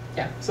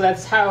yeah, so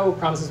that's how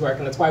promises work,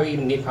 and that's why we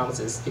even need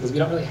promises, because we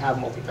don't really have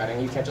multi-threading.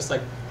 You can't just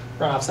like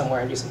run off somewhere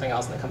and do something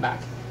else and then come back.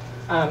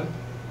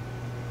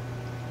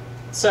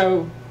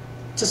 So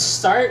to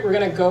start, we're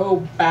going to go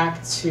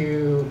back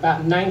to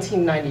about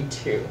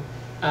 1992,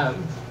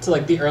 to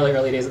like the early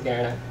days of the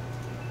internet,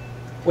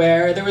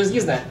 where there was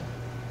Usenet.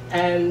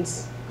 And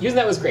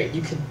Usenet was great.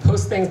 You could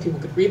post things, people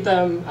could read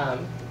them.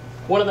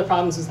 One of the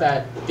problems was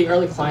that the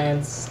early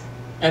clients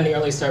and the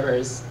early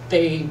servers,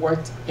 they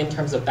worked in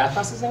terms of batch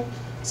processing.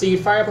 So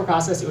you'd fire up a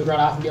process, it would run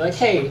off and be like,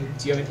 hey,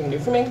 do you have anything new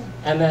for me?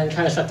 And then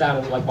kind of shut down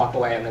and like walk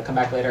away and then come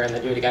back later and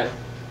then do it again.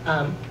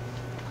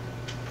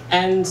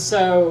 And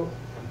so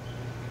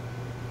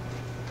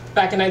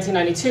back in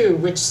 1992,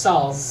 Rich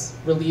Sauls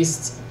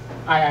released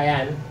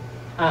IIN,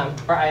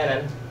 or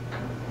INN.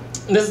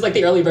 And this is like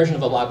the early version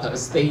of a blog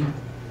post. They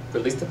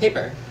released a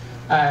paper.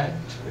 Like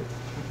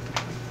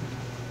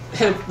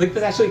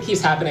this actually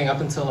keeps happening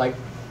up until like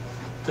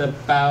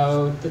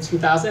about the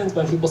 2000s,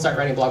 when people start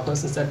writing blog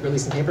posts instead of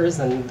releasing papers,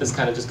 and this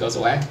kind of just goes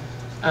away.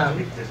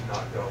 It did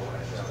not go away.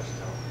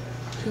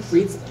 Who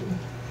reads them?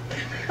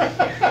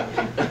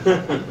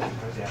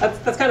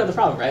 That's kind of the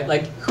problem, right?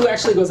 Like, who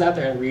actually goes out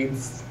there and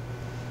reads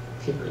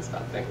papers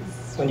about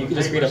things when you can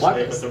just read a blog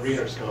post? But the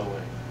readers go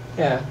away.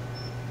 Yeah.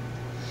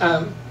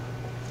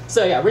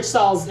 So yeah, Rich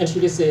Sauls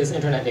introduces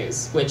Internet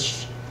News,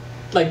 which,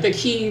 like, the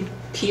key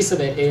piece of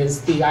it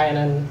is the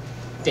INN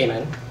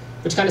daemon,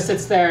 which kind of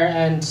sits there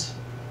and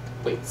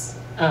waits.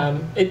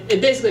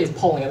 It basically is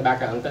polling in the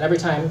background, but every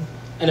time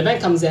an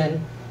event comes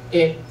in,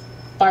 it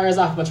fires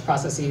off a bunch of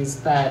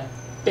processes that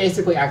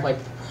basically act like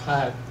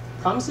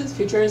promises,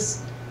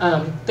 futures.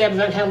 They have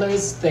event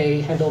handlers. They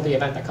handle the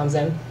event that comes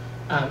in.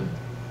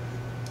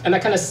 And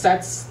that kind of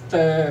sets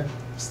the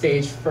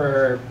stage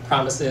for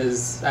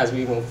promises as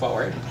we move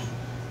forward.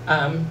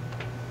 The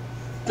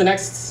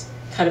next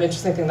kind of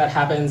interesting thing that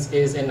happens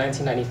is in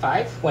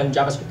 1995, when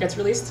JavaScript gets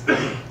released.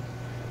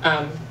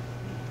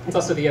 It's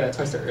also the year that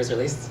Toy Story is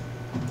released,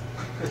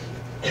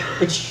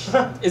 which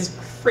is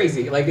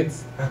crazy. Like,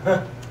 it's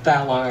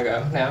that long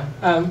ago now.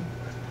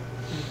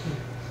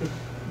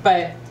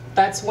 But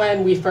that's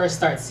when we first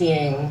start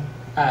seeing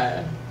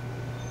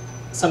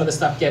some of the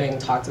stuff getting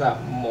talked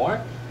about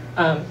more.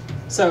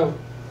 So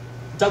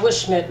Douglas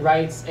Schmidt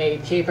writes a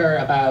paper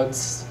about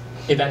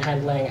event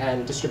handling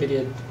and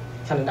distributed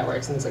kind of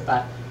networks and things like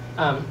that.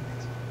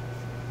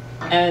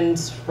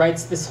 And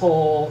writes this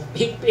whole,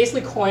 he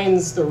basically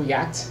coins the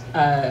React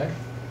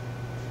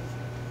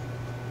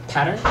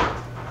pattern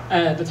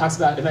that talks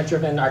about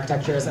event-driven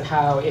architectures and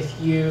how if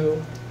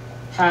you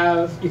kind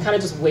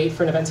of just wait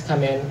for an event to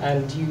come in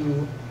and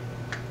you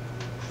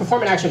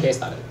perform an action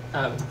based on it.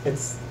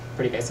 It's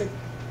pretty basic,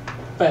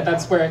 but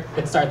that's where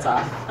it starts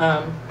off.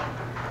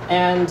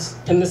 And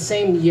in the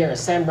same year,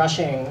 Sam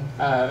Rushing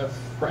of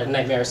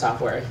Nightmare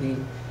Software, he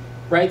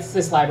writes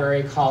this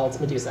library called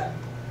Medusa.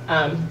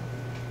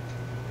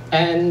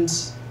 And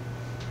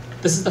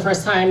this is the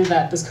first time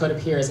that this code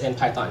appears in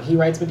Python. He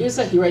writes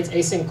Medusa, he writes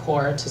async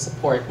core to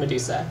support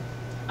Medusa.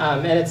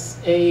 And it's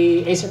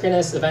a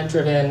asynchronous,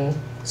 event-driven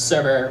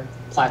server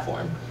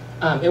platform.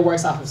 It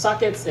works off of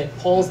sockets, it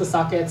polls the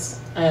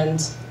sockets,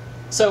 and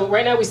so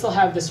right now we still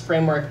have this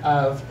framework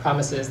of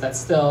promises that's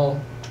still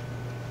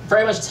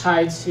very much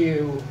tied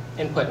to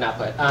input and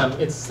output.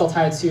 It's still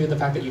tied to the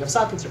fact that you have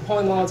sockets, you're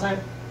polling them all the time.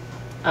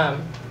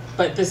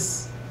 But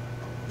this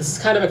is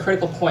kind of a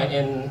critical point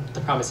in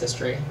the promise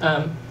history.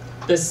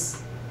 The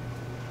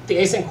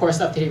async core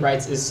stuff that he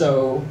writes is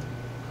so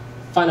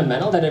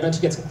fundamental that it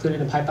eventually gets included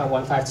in Python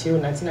 1.5.2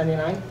 in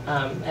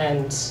 1999,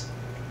 and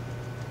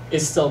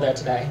is still there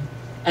today.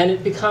 And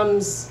it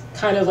becomes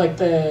kind of like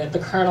the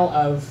kernel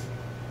of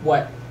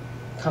what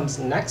comes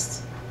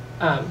next.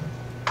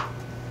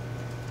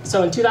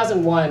 So in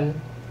 2001,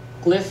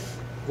 Gleb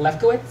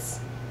Lefkowitz,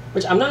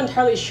 which I'm not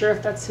entirely sure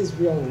if that's his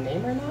real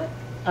name or not,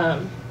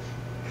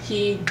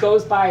 he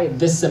goes by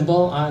this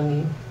symbol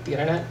on the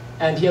internet,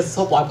 and he has this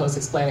whole blog post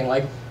explaining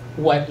like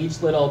what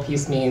each little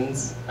piece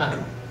means.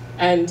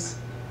 And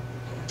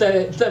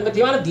the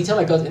amount of detail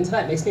that goes into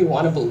that makes me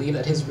want to believe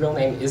that his real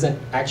name isn't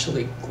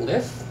actually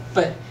Gleb,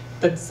 but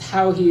that's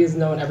how he is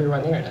known everywhere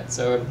on the internet.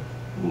 So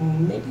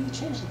maybe he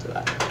changed it to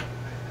that.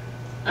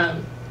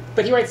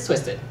 But he writes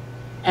Twisted.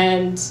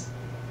 And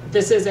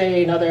this is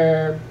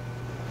another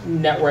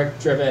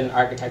network-driven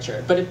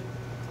architecture. But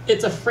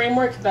it's a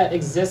framework that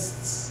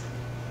exists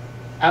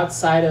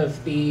outside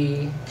of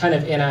the kind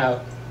of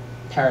in-out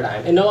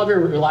paradigm. It no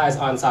longer relies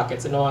on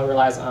sockets. It no longer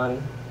relies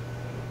on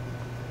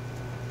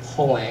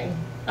polling.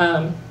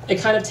 It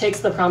kind of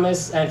takes the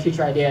promise and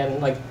future idea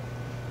and like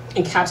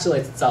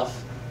encapsulates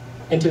itself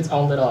into its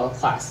own little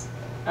class.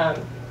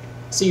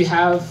 So you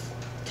have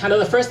kind of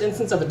the first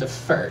instance of a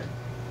deferred.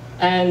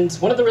 And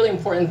one of the really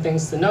important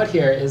things to note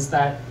here is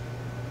that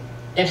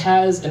it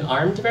has an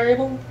armed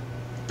variable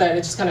that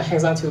it just kind of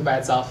hangs on to by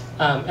itself.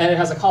 And it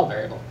has a call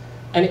variable.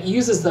 And it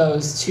uses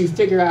those to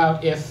figure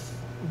out if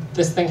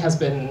this thing has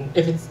been,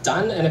 if it's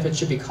done and if it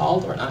should be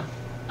called or not.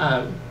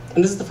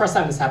 And this is the first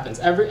time this happens.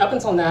 Up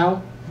until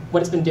now,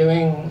 what it's been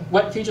doing,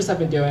 what features have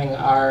been doing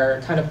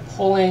are kind of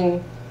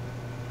polling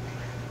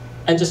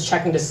and just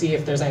checking to see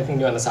if there's anything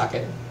new on the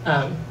socket.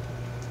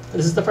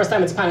 This is the first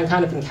time it's kind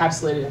of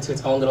encapsulated into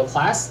its own little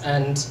class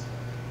and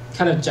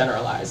kind of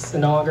generalized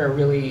and no longer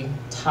really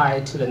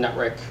tied to the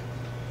network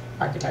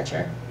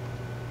architecture.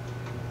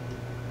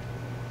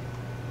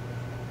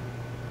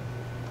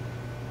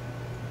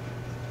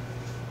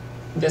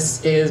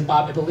 This is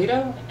Bob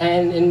Ippolito,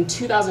 and in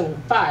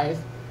 2005,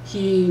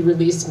 he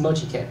released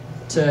MochiKit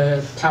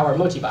to power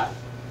MochiBot.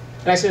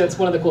 And actually, that's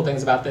one of the cool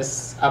things about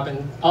this.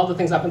 All the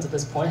things up until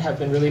this point have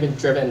really been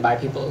driven by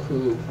people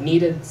who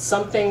needed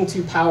something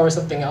to power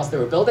something else they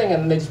were building,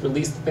 and they just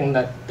released the thing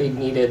that they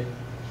needed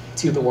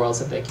to the world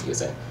so they could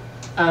use it.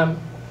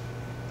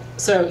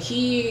 So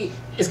he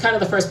is kind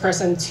of the first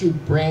person to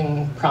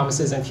bring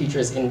promises and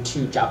futures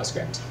into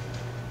JavaScript.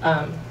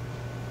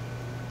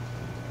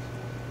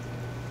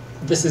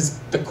 This is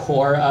the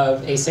core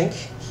of async.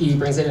 He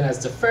brings it in as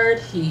deferred.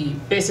 He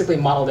basically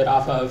modeled it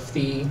off of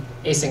the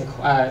async,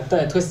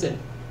 the Twisted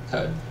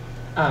code.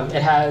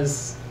 It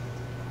has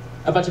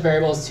a bunch of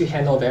variables to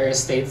handle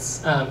various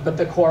states, but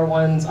the core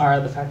ones are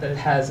the fact that it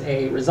has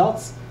a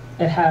results,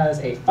 it has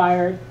a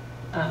fired.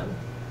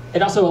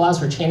 It also allows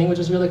for chaining, which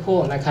is really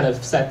cool, and that kind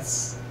of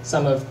sets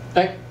some of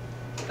that.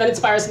 That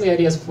inspires some of the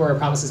ideas for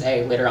promises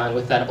A later on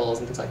with vetables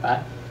and things like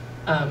that.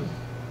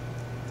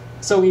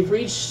 So we've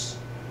reached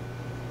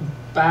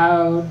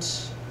about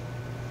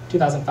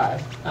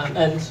 2005,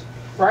 and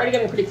we're already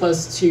getting pretty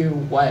close to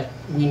what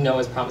we know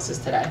as promises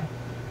today.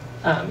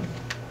 And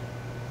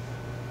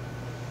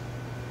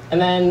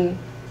then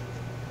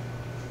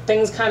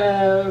things kind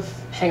of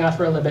hang out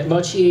for a little bit.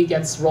 Mochi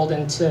gets rolled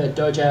into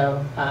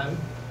Dojo.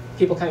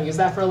 People kind of use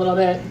that for a little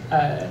bit.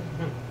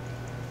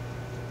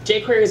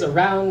 jQuery is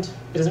around.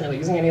 It isn't really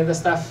using any of this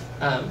stuff,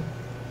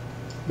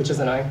 which is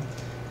annoying.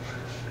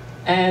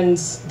 And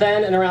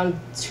then in around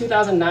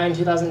 2009,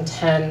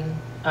 2010,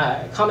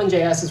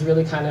 CommonJS is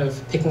really kind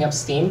of picking up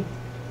steam.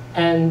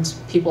 And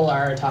people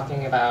are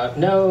talking about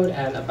Node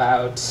and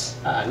about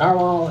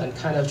Narwhal and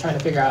kind of trying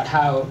to figure out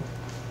how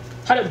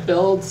to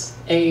build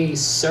a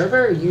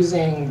server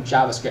using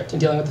JavaScript and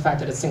dealing with the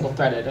fact that it's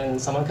single-threaded.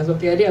 And someone comes up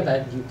with the idea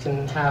that you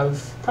can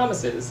have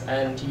promises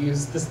and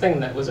use this thing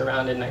that was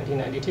around in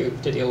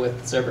 1992 to deal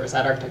with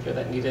server-side architecture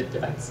that needed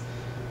events.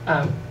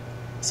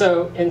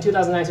 So in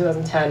 2009,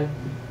 2010,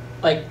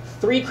 like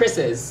 3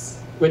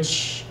 Chris's,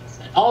 which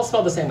all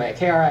spelled the same way,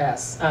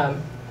 K-R-I-S,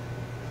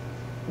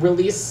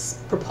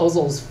 release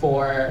proposals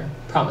for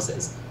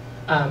promises.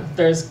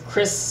 There's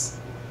Chris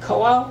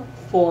Kowal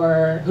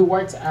who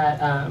worked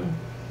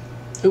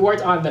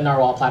on the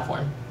Narwhal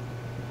platform.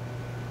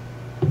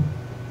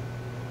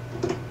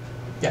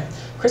 Yeah,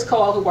 Chris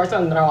Kowal, who worked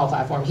on the Narwhal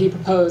platform, he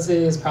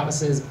proposes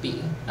promises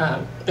B.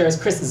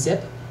 There's Chris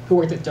Zip, who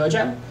worked at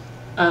Dojo,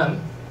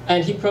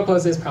 and he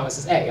proposes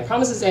promises A. And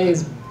promises A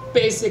is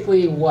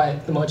basically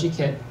what the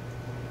MojiKit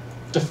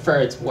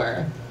deferreds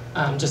were,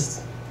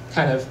 just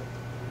kind of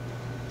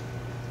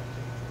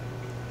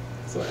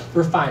sort of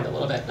refined a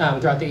little bit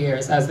throughout the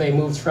years as they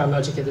moved from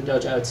MojiKit to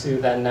Dojo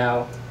to then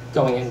now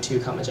going into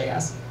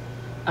CommonJS.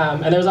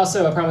 And there was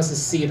also a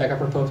Promises C that got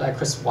proposed by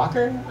Chris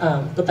Walker,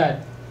 but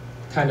that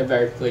kind of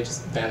very quickly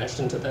just vanished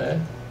into the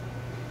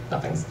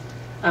nothings.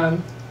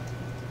 And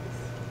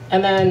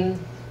then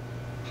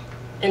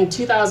in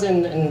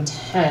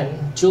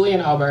 2010,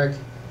 Julian Alberg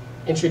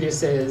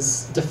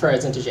introduces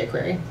deferreds into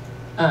jQuery.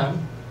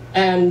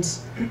 And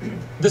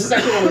this is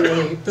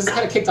actually this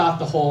kind of kicked off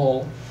the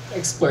whole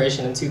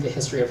exploration into the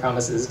history of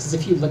promises, because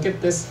if you look at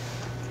this,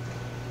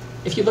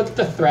 if you look at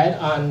the thread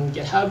on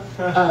GitHub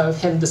of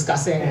him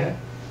discussing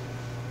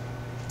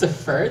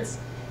deferreds,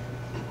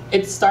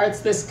 it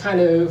starts this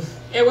kind of,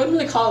 I wouldn't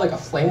really call it like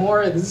a flame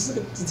war.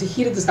 It's a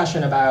heated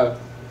discussion about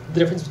the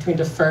difference between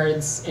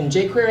deferreds in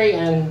jQuery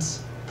and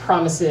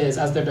promises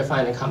as they're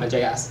defined in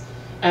CommonJS.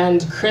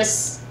 And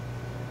Chris,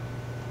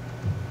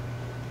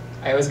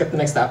 I always get them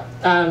mixed up.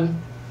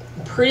 I'm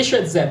pretty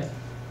sure it's Zip,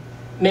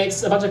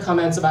 makes a bunch of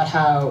comments about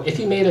how if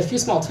you made a few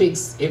small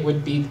tweaks, it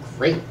would be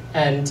great,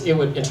 and it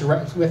would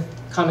interact with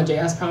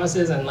CommonJS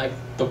promises, and like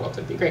the world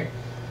would be great.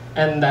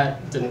 And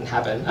that didn't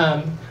happen.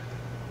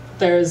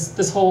 There's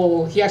this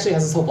whole, he actually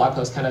has this whole blog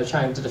post kind of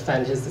trying to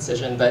defend his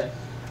decision, but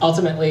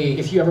ultimately,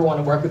 if you ever want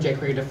to work with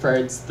jQuery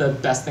deferreds, the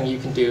best thing you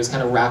can do is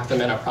kind of wrap them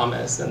in a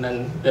promise, and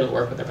then it'll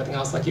work with everything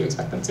else like you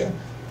expect them to.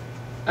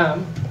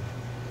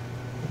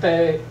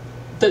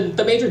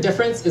 The major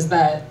difference is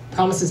that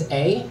Promises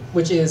A,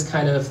 which is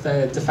kind of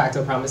the de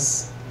facto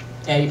promise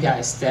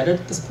API standard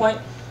at this point,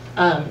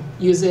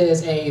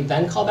 uses a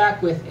then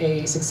callback with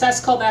a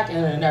success callback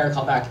and an error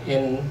callback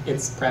in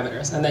its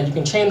parameters. And then you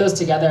can chain those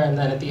together, and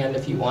then at the end,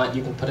 if you want,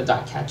 you can put a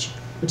 .catch,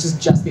 which is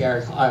just the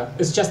error,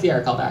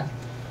 callback.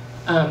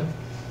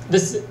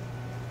 This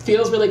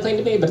feels really clean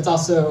to me, but it's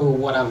also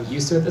what I'm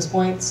used to at this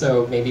point,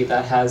 so maybe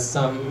that has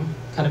some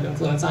kind of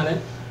influence on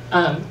it.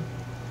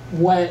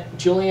 What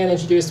Julian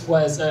introduced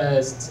was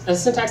a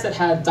syntax that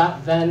had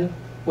 .then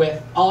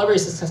with all of your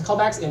success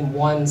callbacks in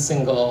one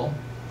single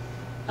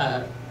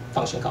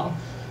function call.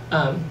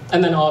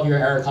 And then all of your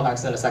error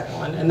callbacks in a second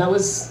one. And that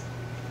was,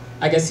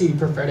 I guess he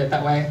preferred it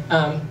that way.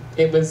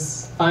 It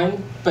was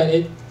fine, but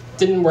it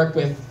didn't work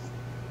with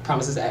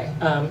Promises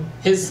A.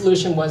 His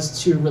solution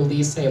was to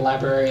release a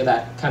library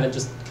that kind of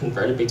just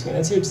converted between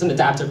the two, just an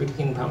adapter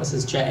between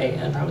Promises J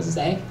and Promises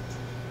A.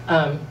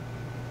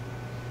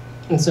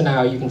 And so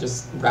now you can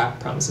just wrap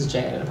Promises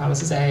J into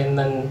Promises A and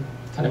then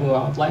kind of move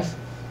on with life.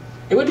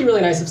 It would be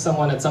really nice if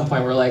someone at some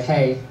point were like,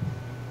 hey,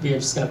 we're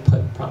just going to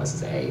put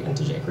Promises A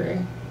into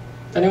jQuery.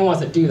 If anyone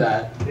wants to do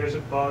that. There's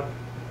a bug.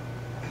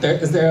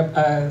 Is there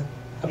a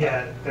bug?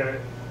 Yeah,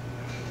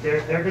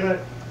 they're going to,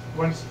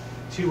 once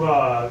two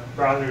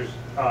browsers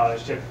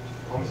ship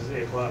Promises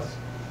A+,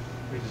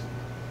 we just,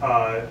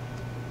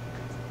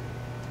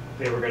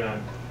 they were going to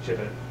ship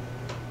it.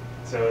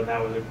 So that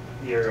was a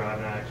year ago. I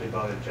haven't actually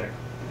bothered to check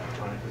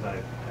on it because I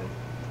had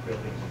real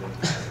things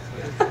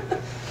to do.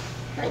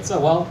 All right, so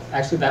well,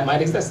 actually that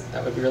might exist.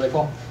 That would be really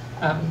cool.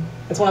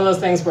 It's one of those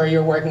things where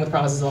you're working with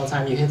promises all the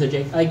time. You hit the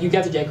you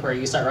get to jQuery,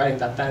 you start writing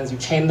 .thens, you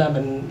chain them,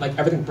 and like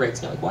everything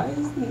breaks. And you're like, why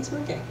isn't this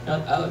working? You're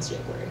like, oh, it's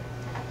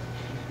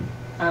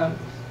jQuery.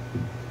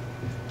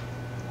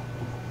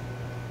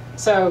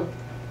 So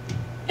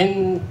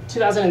in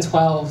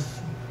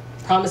 2012,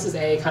 Promises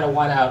A kind of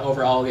won out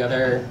over all the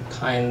other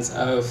kinds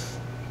of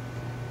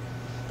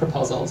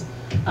proposals.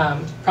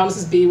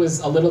 Promises B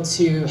was a little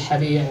too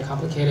heavy and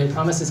complicated.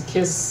 Promises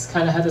Kiss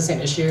kind of had the same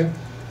issue.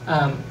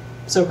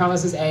 So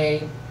Promises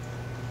A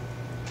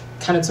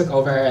kind of took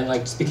over and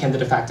like just became the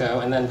de facto,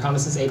 and then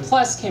Promises A+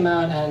 came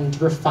out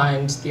and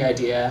refined the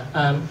idea.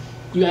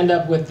 You end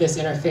up with this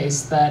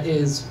interface that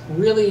is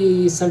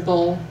really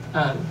simple.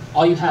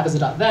 All you have is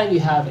a .then, you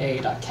have a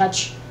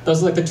 .catch.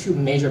 Those are like the two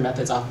major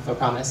methods off of a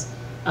promise.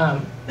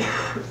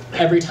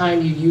 Every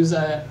time you use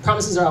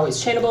promises are always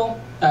chainable.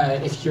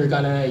 If you're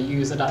gonna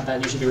use a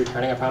 .then, you should be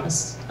returning a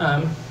promise,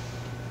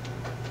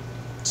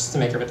 just to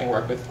make everything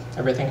work with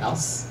everything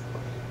else.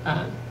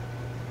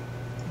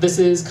 This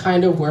is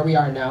kind of where we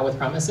are now with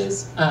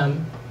promises.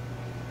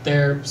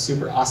 They're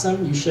super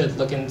awesome. You should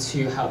look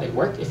into how they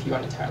work if you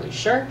aren't entirely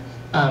sure.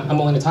 I'm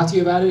willing to talk to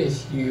you about it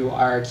if you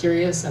are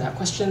curious and have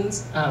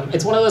questions.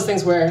 It's one of those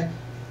things where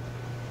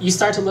you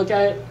start to look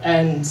at it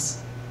and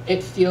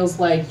it feels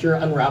like you're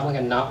unraveling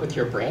a knot with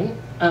your brain.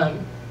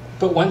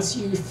 But once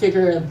you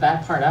figure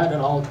that part out, it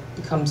all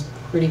becomes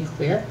pretty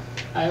clear.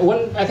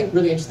 One, I think,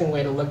 really interesting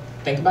way to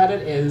think about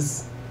it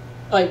is,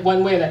 like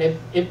one way that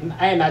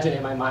I imagine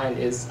in my mind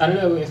is, I don't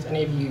know if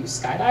any of you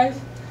skydive,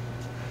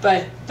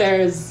 but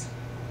there's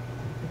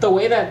the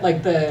way that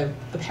like the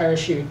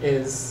parachute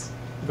is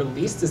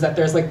released is that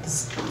there's like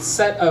this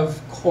set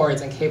of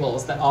cords and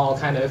cables that all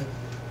kind of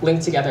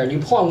link together, and you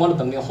pull on one of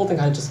them, the whole thing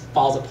kind of just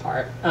falls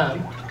apart.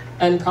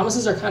 And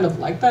promises are kind of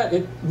like that.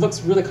 It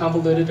looks really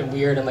convoluted and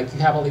weird, and like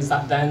you have all these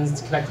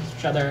 .thens connected to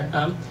each other,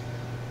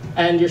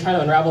 and you're trying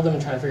to unravel them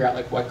and trying to figure out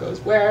like what goes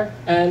where.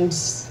 And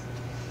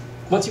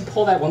once you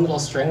pull that one little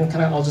string,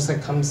 kind of all just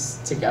like comes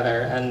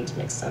together and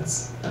makes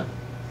sense.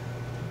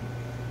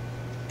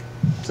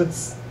 So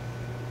it's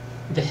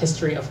the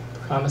history of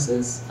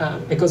promises.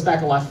 It goes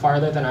back a lot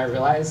farther than I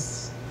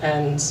realized,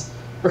 and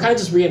we're kind of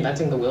just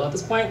reinventing the wheel at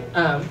this point.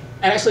 And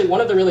actually,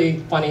 one of the really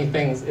funny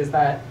things is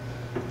that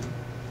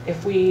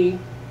if we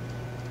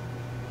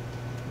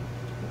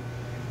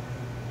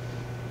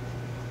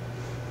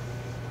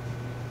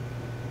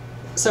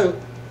so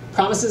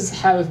promises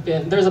have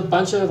been, there's a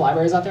bunch of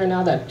libraries out there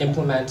now that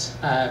implement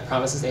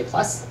promises A+.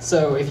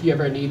 So if you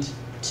ever need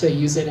to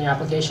use it in your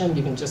application,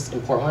 you can just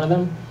import one of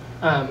them.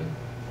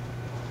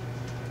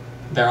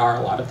 There are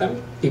a lot of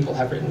them. People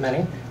have written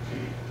many.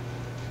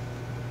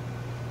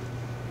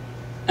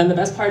 And the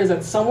best part is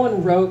that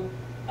someone wrote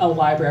a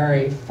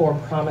library for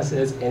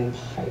promises in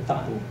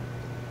Python.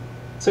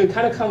 So we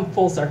kind of come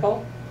full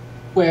circle,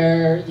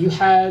 where you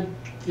had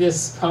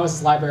this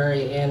promises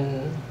library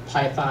in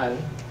Python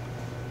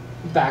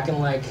back in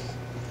like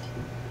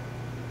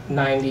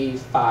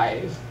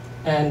 95.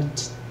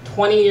 And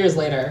 20 years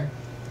later,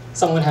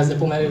 someone has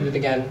implemented it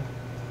again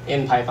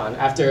in Python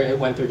after it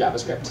went through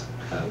JavaScript.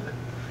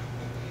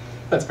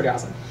 That's pretty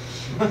awesome.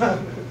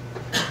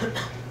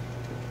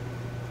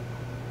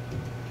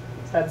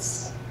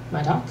 That's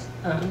my talk.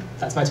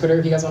 That's my Twitter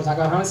if you guys want to talk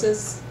about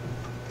promises.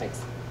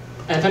 Thanks.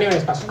 And if anyone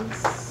has questions.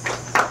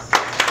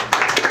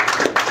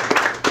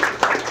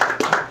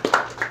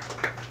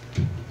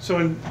 So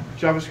in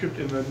JavaScript,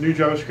 in the new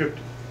JavaScript,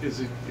 is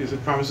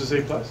it promises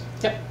A+?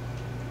 Yep.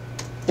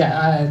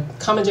 Yeah,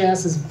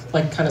 CommonJS is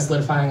like kind of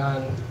solidifying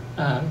on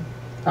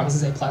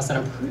promises A+, and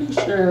I'm pretty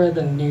sure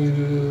the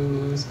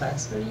new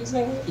specs they're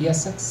using,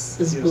 ES6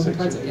 is moving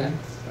towards it, yeah.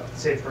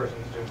 Safe person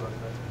is doing both of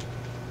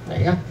There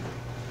you go.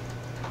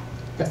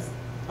 Yes.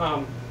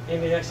 In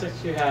the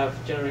ES6 you have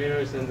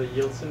generators and the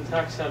yield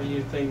syntax. How do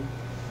you think,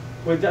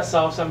 would that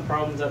solve some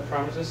problems that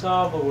promises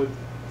solve, or would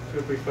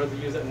you prefer to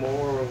use it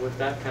more, or would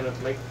that kind of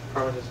make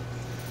promises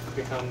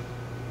become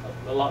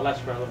a lot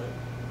less relevant?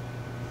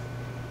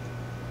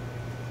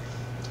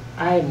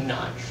 I'm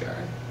not sure.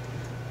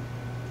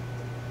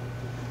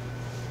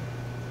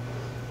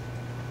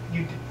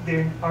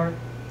 They're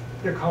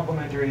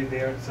complementary,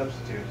 they aren't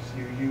substitutes.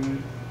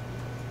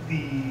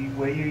 The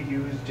way you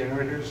use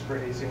generators for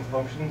async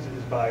functions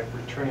is by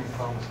returning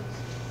promises.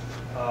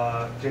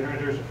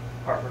 Generators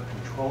are for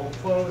control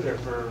flow, they're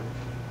for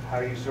how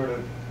you sort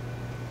of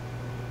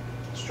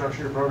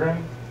structure your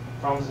program.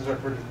 Promises are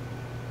for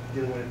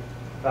dealing with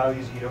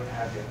values you don't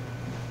have yet.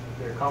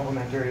 They're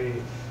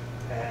complementary,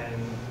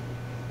 and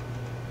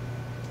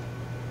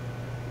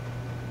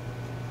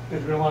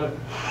there's been a lot of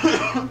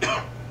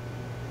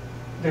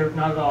they're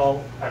not at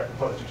all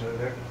opposed to each other,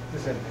 they're the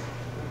same thing.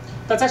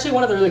 That's actually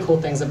one of the really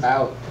cool things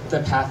about the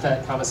path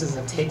that promises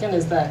have taken,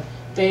 is that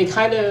they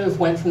kind of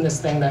went from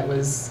this thing that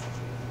was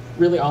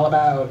really all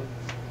about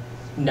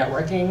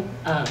networking,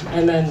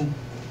 and then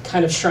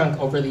kind of shrunk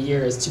over the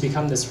years to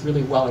become this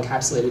really well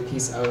encapsulated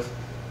piece of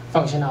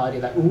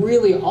functionality that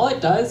really all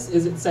it does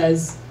is it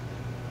says,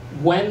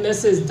 when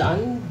this is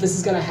done, this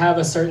is going to have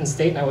a certain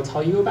state, and I will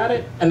tell you about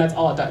it, and that's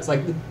all it does.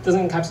 Like, it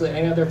doesn't encapsulate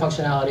any other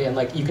functionality, and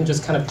like you can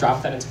just kind of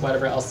drop that into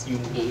whatever else you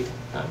need.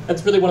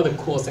 That's really one of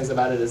the coolest things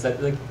about it, is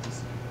that like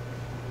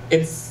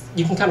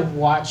you can kind of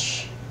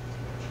watch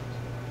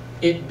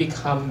it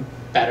become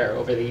better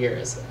over the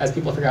years as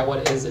people figure out what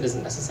it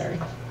isn't necessary.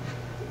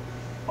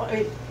 Well, I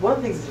mean, one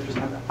of the things that's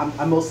interesting,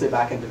 I'm mostly a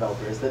backend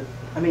developer, is that,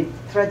 I mean,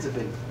 threads have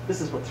been,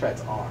 this is what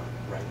threads are,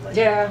 right? Like,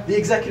 yeah. The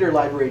executor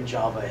library in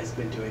Java has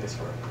been doing this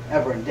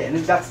forever and day, and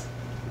that's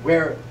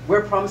where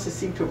promises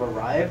seem to have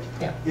arrived,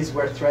 yeah, is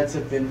where threads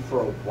have been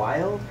for a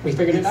while. We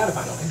figured it out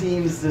finally. It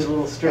seems a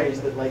little strange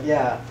that, like,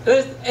 yeah.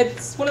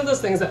 It's one of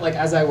those things that, like,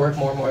 as I work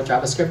more and more with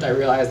JavaScript, I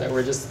realize that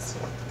we're just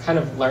kind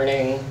of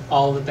learning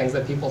all the things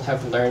that people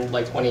have learned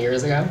like 20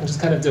 years ago, and just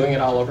kind of doing it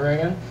all over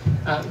again.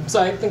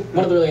 So I think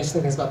one of the really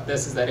interesting things about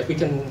this is that if we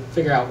can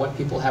figure out what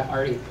people have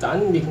already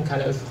done, we can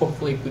kind of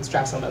hopefully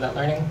bootstrap some of that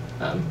learning,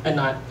 and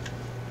not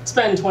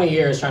spend 20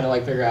 years trying to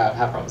like figure out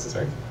how promises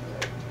work.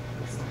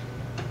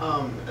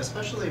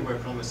 Especially where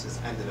promises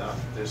ended up,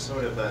 there's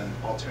sort of an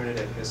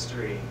alternative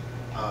history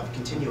of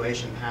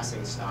continuation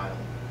passing style,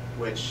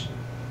 which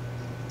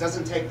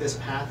doesn't take this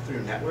path through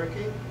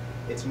networking.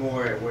 It's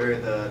more where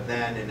the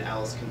then and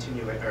else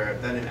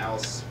then and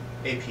else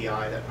API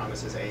that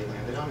promises A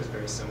landed on is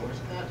very similar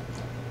to that.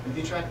 And if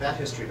you track that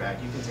history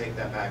back, you can take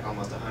that back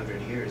almost 100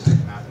 years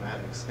in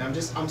mathematics. And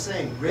I'm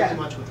saying really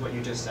much with what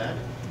you just said.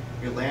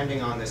 You're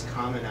landing on this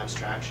common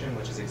abstraction,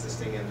 which is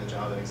existing in the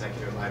Java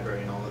executor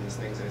library and all of these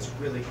things, and it's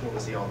really cool to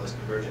see all those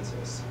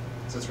convergences.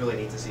 So it's really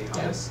neat to see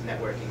how this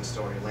networking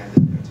story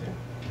landed there too.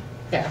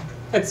 Yeah,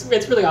 it's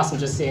really awesome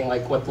just seeing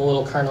like what the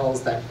little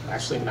kernels that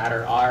actually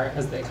matter are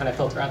as they kind of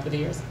filter out through the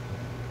years.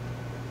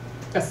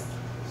 Yes.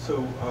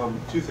 So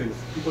two things.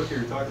 People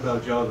here talk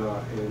about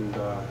Java, and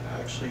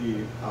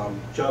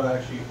Java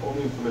actually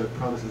only implemented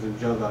promises in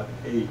Java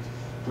 8,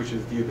 which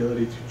is the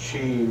ability to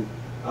chain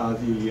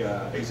the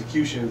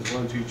executions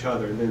one to each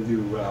other and then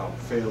do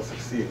fail,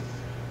 succeed.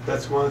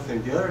 That's one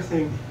thing. The other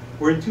thing,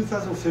 we're in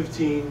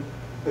 2015,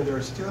 and there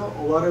are still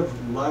a lot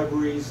of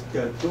libraries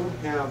that don't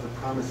have the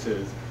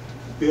promises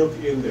built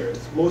in there.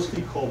 It's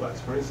mostly callbacks.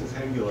 For instance,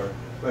 Angular,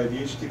 right? The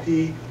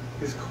HTTP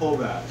is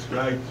callbacks,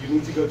 right? You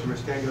need to go to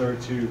Rectangular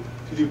to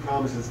do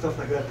promises, stuff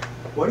like that.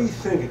 What do you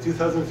think in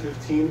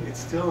 2015, it's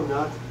still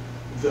not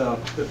the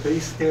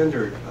base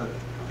standard of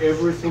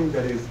everything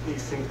that is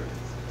asynchronous?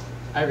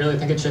 I really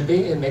think it should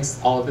be. It makes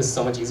all of this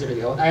so much easier to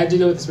deal with. I had to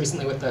deal with this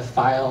recently with the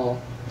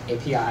file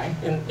API,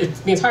 and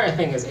the entire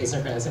thing is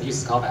asynchronous and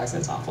uses callbacks, and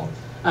it's awful.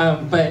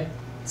 But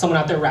someone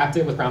out there wrapped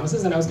it with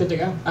promises, and I was good to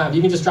go.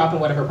 You can just drop in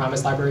whatever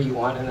promise library you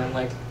want, and then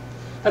like,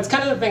 that's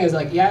kind of the thing is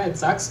like, yeah, it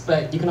sucks,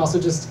 but you can also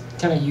just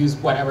kind of use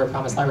whatever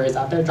promise library is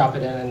out there, drop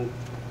it in, and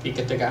be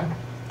good to go.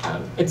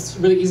 It's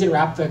really easy to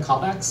wrap the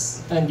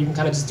callbacks, and you can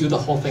kind of just do the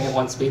whole thing in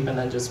one sweep and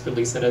then just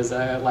release it as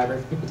a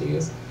library for people to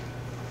use.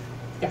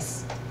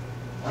 Yes?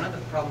 One of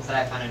the problems that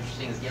I find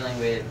interesting is dealing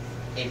with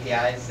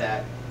APIs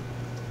that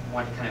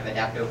want to kind of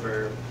adapt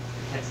over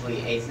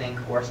potentially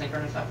async or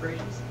synchronous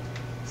operations.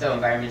 So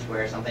environments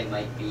where something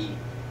might be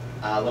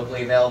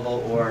locally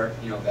available or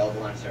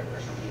available on a server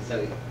or something.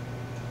 So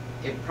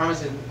if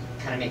promises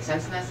kind of make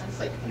sense in that sense,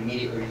 like you can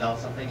immediately resolve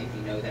something if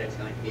you know that it's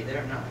going to be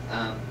there or not.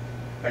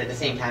 But at the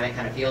same time, it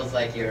kind of feels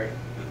like you're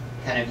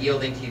kind of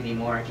yielding to the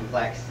more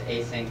complex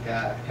async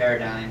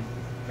paradigm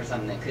for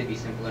something that could be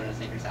simpler and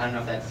asynchronous. I don't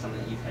know if that's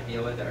something that you've had to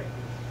deal with, or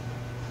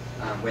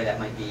where that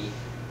might be,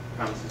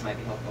 promises might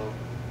be helpful.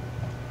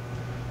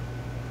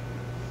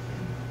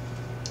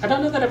 I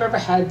don't know that I've ever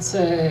had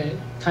to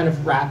kind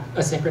of wrap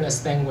a synchronous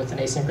thing with an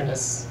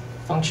asynchronous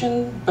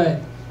function, but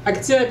I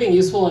could see that being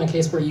useful in a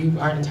case where you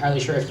aren't entirely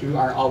sure if you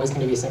are always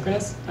going to be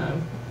synchronous.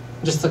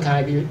 Just to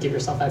kind of give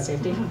yourself that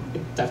safety.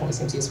 It definitely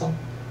seems useful.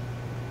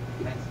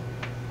 Thanks.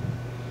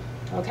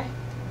 Okay.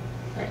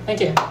 All right,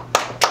 thank you.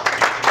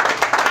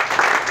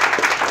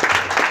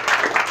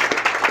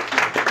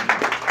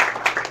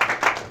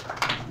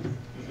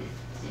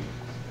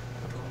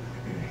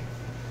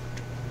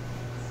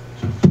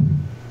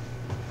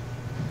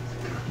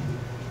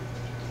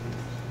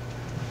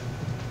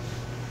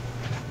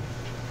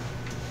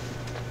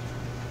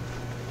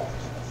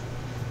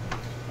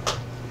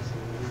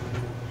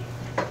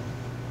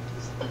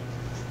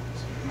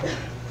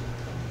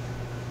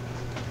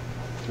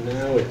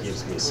 Now it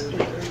gives me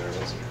speaker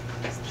nerves.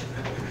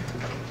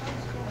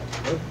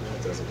 Oh, no,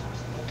 it doesn't.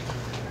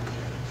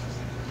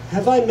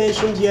 Have I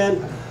mentioned yet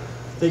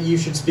that you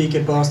should speak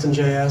at Boston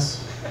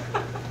JS?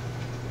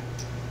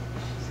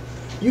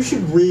 You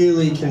should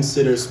really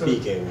consider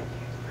speaking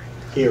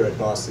here at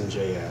Boston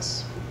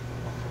JS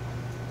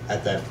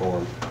at that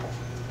forum.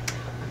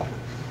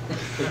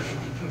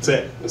 That's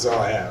it. That's all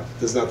I have.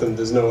 There's nothing.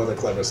 There's no other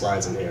clever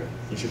slides in here.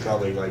 You should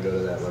probably like go to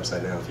that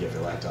website now if you have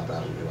your laptop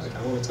out and be like,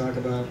 I want to talk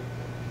about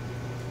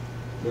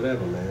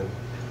whatever, man.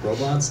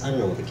 Robots? I don't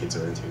know what the kids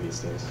are into these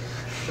days.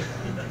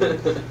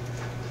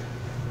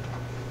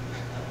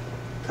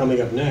 Coming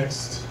up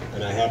next,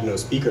 and I have no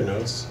speaker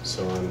notes,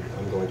 so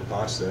I'm going to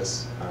botch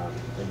this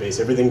and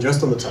base everything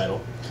just on the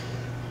title.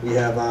 We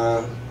have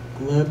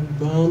Gleb.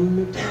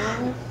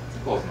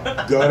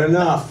 Good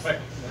enough.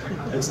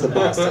 It's the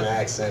Boston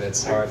accent.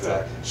 It's hard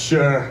to.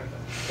 Sure.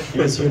 He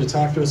is here to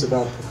talk to us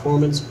about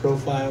performance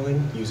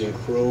profiling using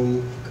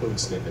Chrome code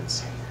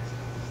snippets.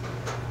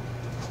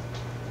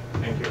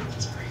 Thank you.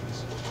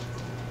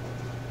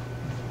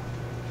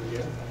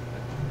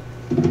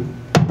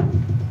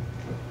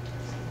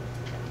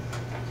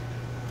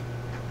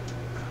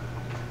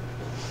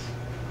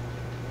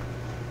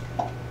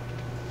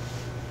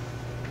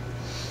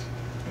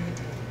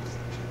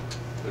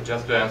 So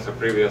just to answer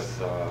previous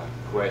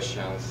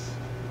questions,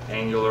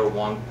 Angular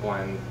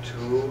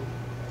 1.2,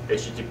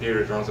 HTTP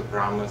returns a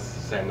promise,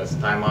 same as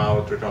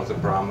timeout returns a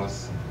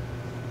promise.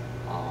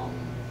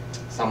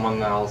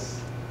 Someone else.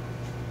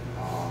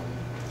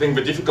 I think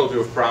the difficulty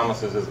with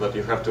promises is that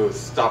you have to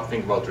stop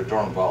thinking about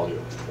return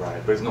value, right?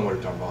 There is no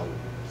return value.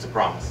 It's a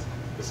promise,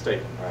 it's a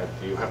statement, right?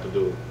 You have to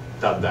do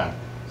that then.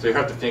 So you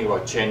have to think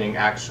about chaining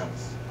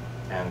actions,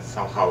 and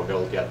somehow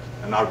they'll get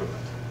an argument.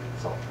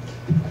 So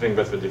I think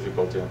that's the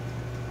difficulty.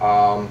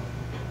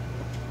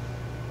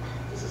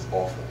 This is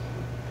awful.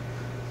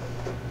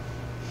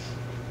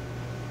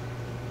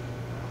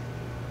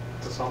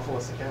 It's as awful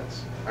as it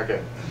gets.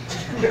 Okay.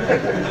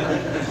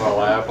 Well,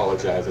 I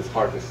apologize. It's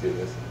hard to see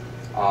this.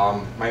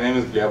 My name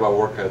is Gleb. I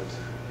work at a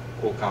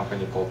cool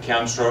company called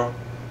Kensho.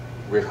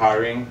 We're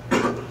hiring.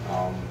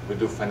 We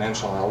do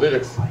financial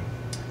analytics.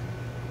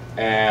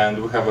 And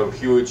we have a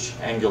huge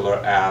Angular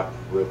app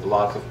with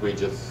lots of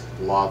widgets,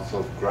 lots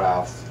of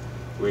graphs.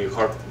 We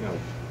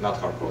not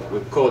hardcode. We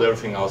code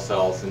everything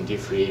ourselves in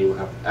D3. We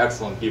have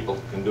excellent people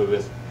who can do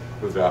this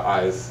with their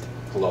eyes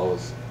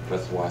closed.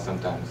 That's why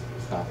sometimes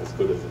it's not as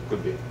good as it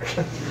could be.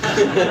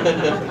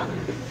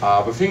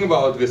 The thing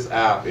about this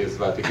app is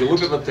that if you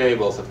look at the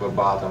tables at the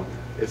bottom,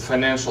 it's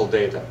financial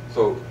data.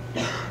 So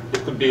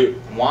it could be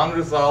one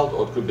result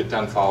or it could be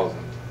 10,000.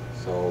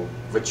 So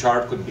the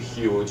chart could be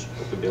huge.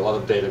 There could be a lot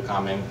of data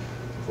coming.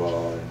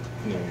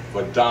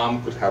 The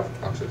DOM could have,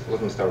 actually,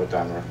 let me start the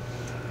timer.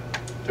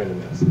 20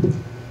 minutes.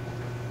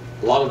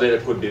 A lot of data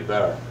could be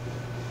there.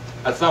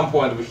 at some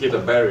point we hit a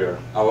barrier.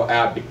 Our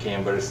app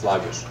became very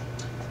sluggish.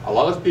 A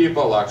lot of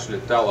people actually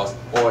tell us,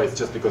 oh, it's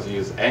just because you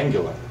use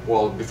Angular.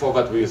 Well, before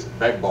that we used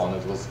Backbone.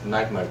 It was a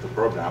nightmare to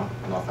program,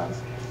 no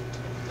offense.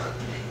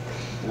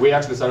 We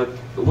actually started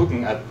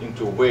looking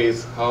into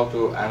ways how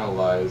to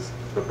analyze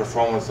the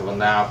performance of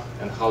an app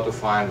and how to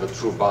find the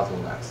true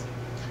bottlenecks.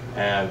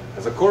 And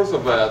as a course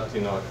of that,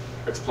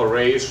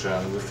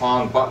 exploration, we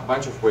found a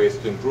bunch of ways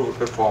to improve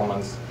the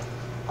performance.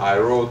 I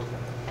wrote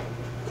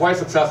quite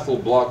successful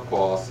blog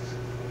post,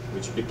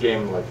 which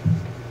became like,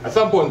 at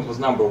some point it was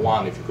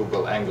 #1 if you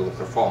Google Angular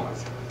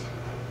performance.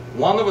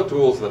 One of the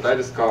tools that I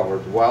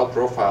discovered while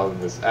profiling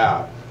this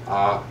app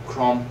are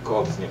Chrome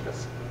code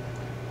snippets.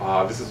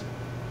 This is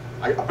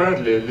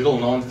apparently a little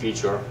known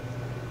feature.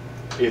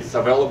 It's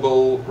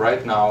available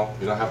right now.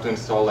 You don't have to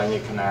install any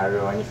canary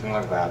or anything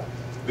like that.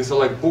 These are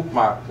like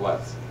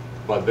bookmarklets,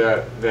 but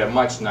they're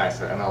much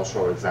nicer, and I'll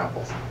show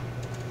examples.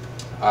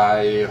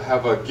 I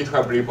have a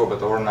GitHub repo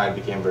that overnight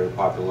became very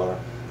popular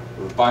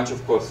with a bunch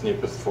of code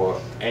snippets for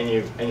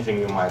anything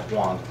you might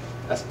want,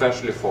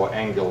 especially for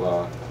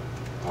Angular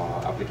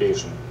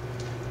application.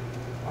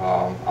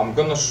 I'm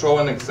going to show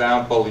an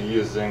example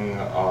using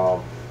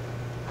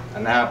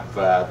an app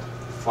that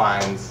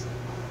finds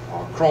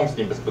Chrome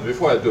snippets, but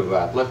before I do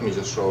that, let me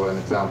just show an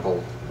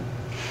example.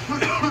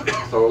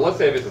 So let's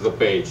say this is a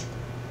page,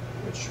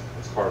 which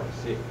is hard to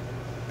see.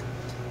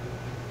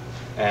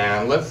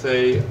 And let's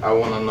say I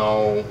want to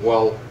know,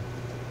 well,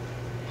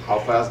 how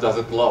fast does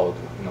it load?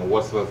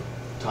 What's the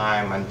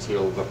time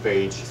until the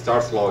page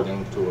starts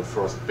loading to the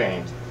first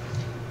paint?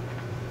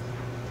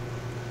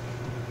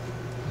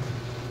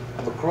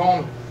 The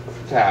Chrome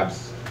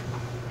tabs,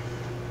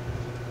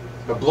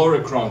 the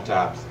blurry Chrome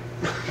tabs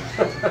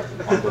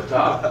on the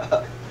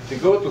top, if you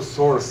go to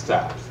Source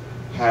tabs,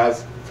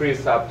 has 3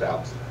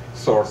 subtabs.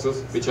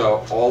 Sources, which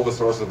are all the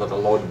sources that are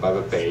loaded by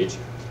the page.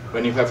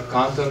 Then you have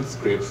content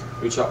scripts,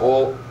 which are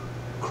all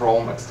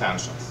Chrome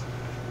extensions,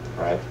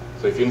 right?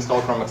 So if you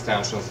install Chrome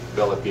extensions,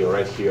 they'll appear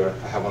right here.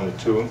 I have only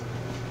 2.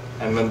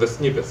 And then the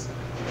snippets.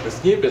 The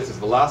snippets is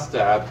the last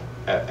tab,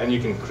 and you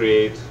can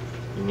create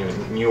a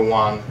new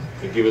one.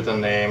 You give it a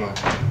name,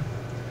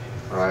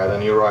 right?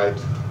 And you write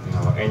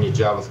any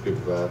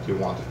JavaScript that you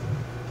want.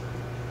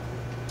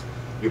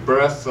 You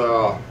press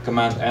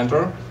Command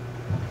Enter,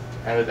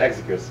 and it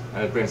executes,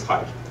 and it prints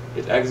height.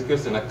 It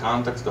executes in the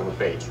context of a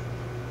page.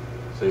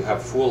 So you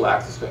have full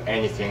access to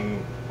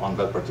anything on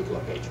that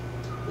particular page,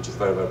 which is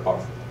very, very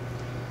powerful.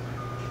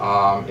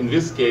 In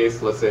this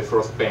case, let's say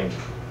first paint.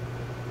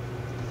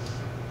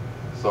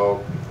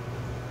 So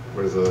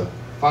there's a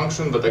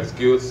function that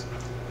executes.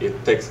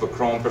 It takes the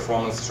Chrome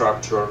performance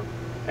structure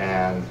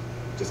and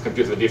just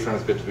computes the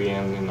difference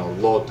between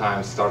load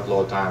time, start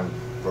load time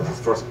versus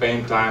first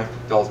paint time.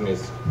 Tells me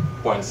it's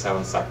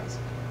 0.7 seconds,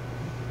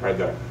 right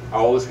there. I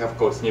always have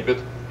code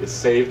snippet. It's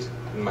saved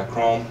in my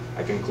Chrome.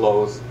 I can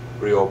close,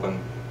 reopen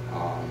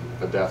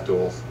the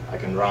DevTools. I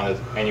can run it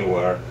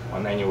anywhere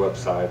on any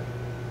website.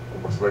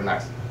 It works very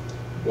nice.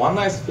 One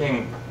nice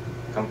thing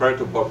compared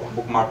to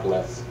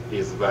bookmarklets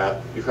is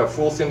that you have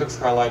full syntax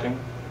highlighting,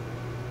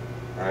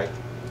 right?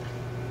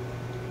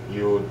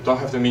 You don't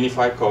have to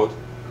minify code,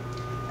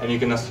 and you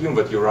can assume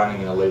that you're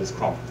running in the latest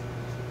Chrome,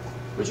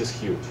 which is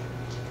huge,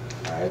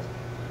 right?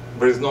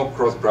 There is no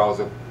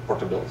cross-browser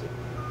portability.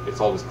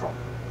 It's always Chrome.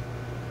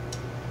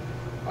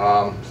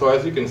 So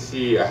as you can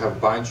see, I have a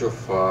bunch of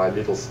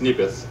little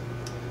snippets.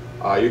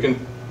 You can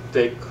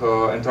take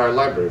entire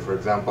library. For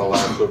example,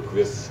 I took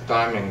this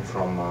timing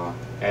from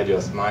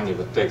Adios Money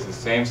that takes the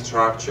same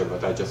structure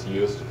that I just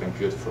used to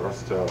compute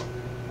first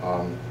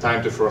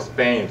time to first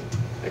paint.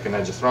 I can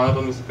just run it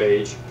on this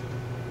page,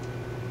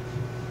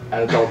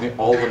 and it tells me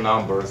all the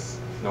numbers,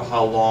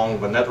 how long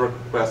the network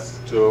requests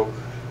took,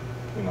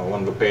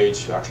 when the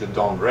page actually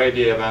done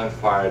ready, event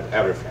fired,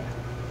 everything.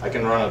 I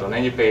can run it on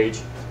any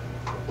page,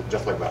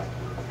 just like that.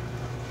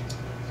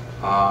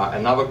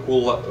 Another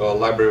cool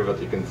library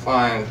that you can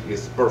find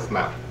is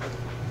perfmap.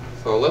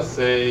 So let's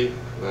say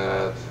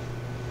that,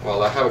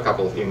 well, I have a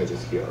couple of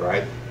images here,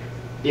 right?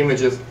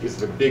 Images is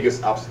the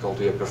biggest obstacle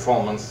to your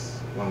performance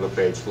when the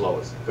page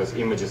loads, because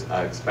images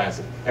are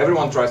expensive.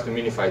 Everyone tries to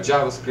minify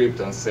JavaScript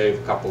and save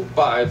a couple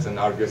bytes and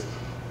argues,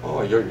 oh,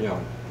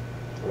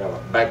 whatever,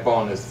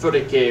 Backbone is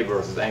 30K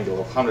versus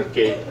Angular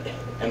 100K,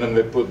 and then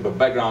they put the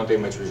background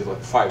image, which is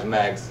like 5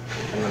 megs,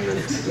 and then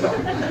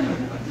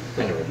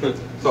they, Anyway,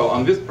 so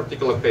on this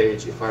particular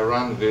page, if I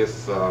run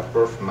this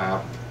perf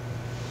map,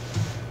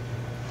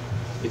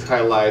 it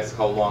highlights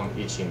how long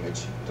each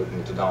image took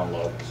me to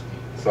download.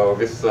 So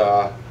this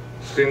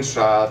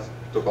screenshot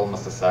took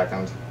almost a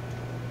second,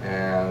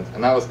 and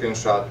another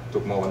screenshot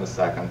took more than a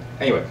second.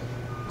 Anyway,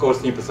 code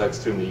snippets are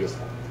extremely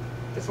useful.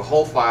 It's a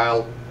whole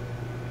file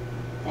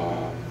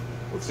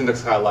with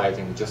syntax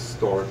highlighting just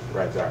stored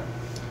right there.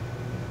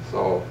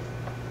 So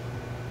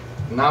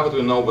now that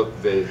we know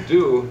what they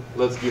do,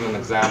 let's give an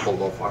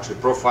example of actually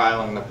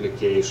profiling an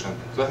application.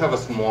 So I have a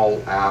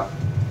small app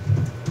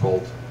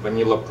called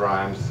Vanilla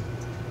Primes.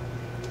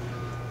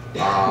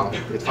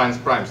 It finds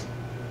primes.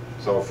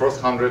 So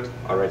first 100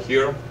 are right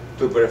here,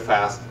 took very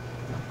fast.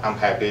 I'm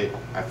happy.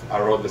 I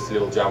wrote this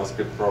little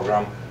JavaScript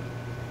program.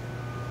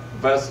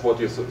 That's what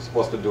you're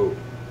supposed to do.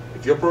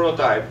 If your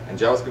prototype and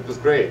JavaScript is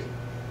great,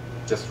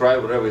 just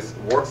write whatever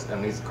works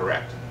and is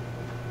correct.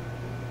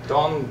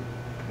 Don't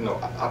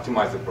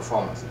optimize the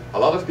performance. A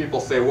lot of people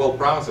say, well,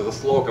 promises are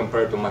slow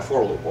compared to my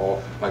for loop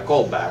or my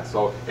callback,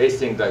 so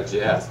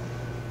async.js.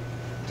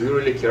 Do you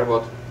really care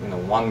about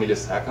 1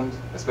 millisecond,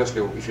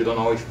 especially if you don't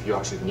know if you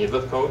actually need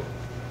that code?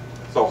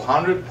 So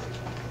 100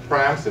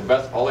 primes, if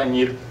that's all I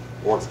need,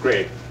 works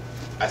great.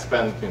 I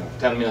spent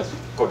 10 minutes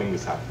coding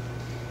this app.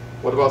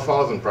 What about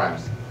 1,000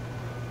 primes?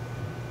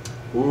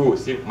 Ooh,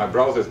 see, my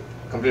browser is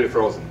completely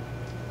frozen.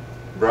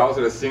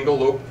 Browser is single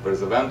loop,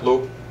 there's event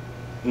loop.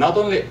 Not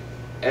only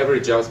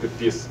every JavaScript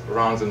piece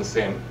runs in the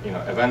same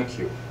event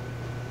queue.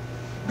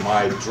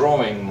 My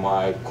drawing,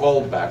 my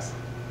callbacks,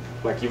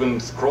 like even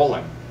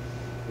scrolling,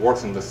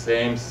 works in the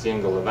same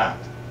single event.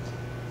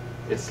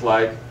 It's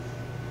like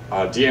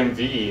a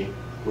DMV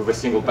with a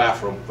single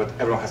bathroom, but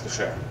everyone has to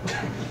share.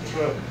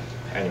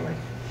 Anyway,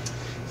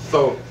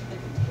 so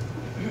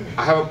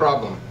I have a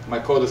problem. My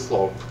code is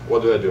slow.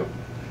 What do I do?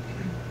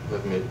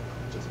 Let me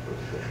just put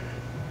it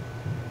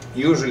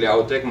here. Usually I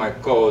would take my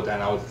code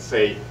and I would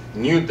say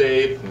new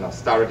date,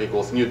 start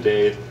equals new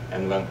date,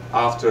 and then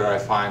after I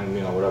find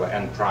whatever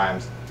n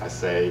primes, I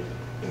say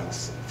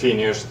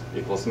finished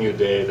equals new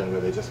date, and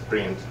then they just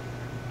print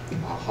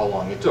how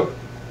long it took.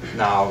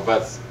 Now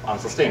that's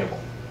unsustainable.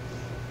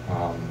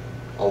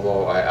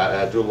 Although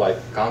I do like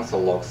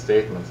console log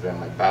statements, they're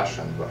my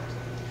passion, but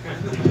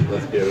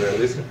let's be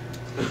realistic.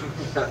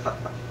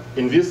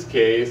 In this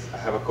case, I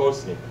have a code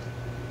snippet.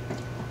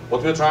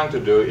 What we're trying to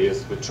do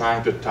is we're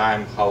trying to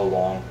time how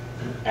long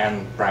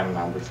n prime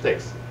numbers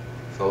takes.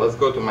 So let's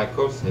go to my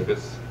code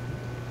snippets,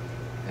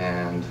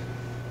 and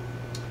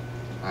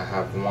I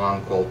have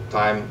one called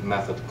time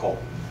method call.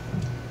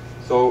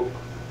 So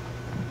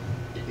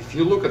if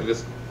you look at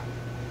this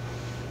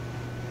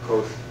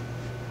code,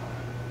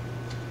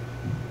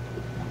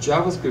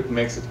 JavaScript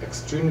makes it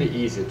extremely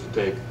easy to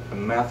take a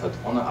method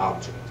on an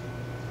object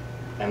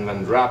and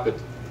then wrap it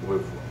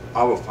with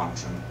our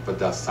function that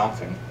does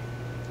something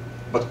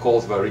but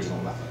calls the original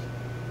method.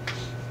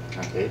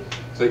 Okay?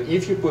 So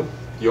if you put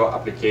your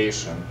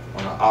application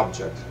on an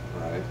object,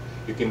 right,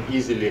 you can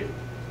easily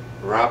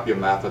wrap your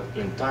method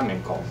in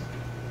timing calls.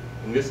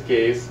 In this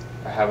case,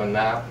 I have an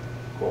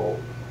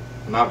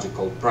object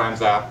called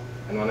primes app,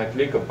 and when I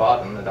click a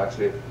button, it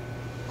actually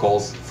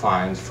calls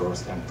find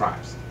first and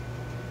primes.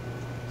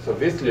 So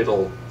this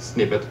little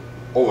snippet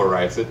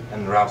overrides it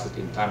and wraps it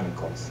in timing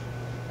calls.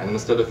 And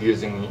instead of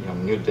using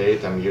new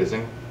date, I'm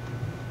using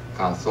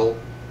console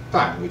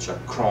time, which are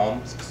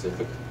Chrome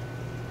specific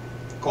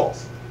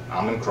calls.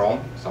 I'm in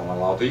Chrome, so I'm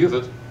allowed to use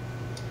it.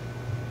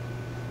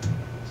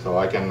 So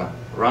I can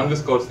run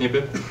this code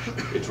snippet.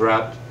 It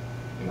wrapped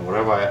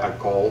wherever I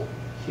call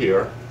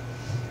here,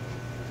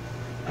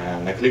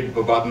 and I click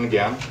the button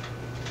again.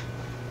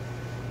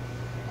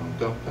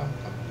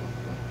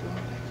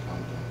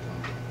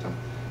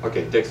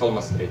 Okay, it takes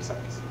almost 8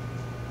 seconds.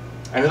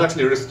 And it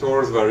actually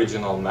restores the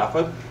original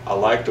method. I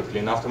like to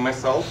clean after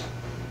myself.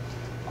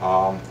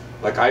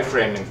 Like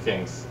iframing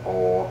things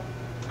or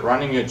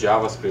running your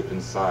JavaScript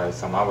inside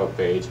some other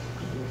page.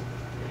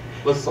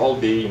 Let's all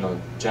be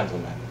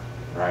gentlemen,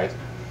 right?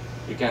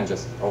 You can't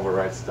just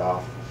overwrite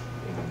stuff,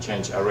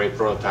 change array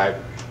prototype.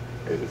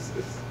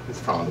 It's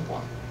frowned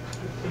upon.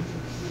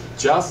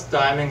 Just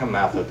timing a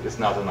method is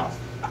not enough.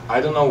 I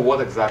don't know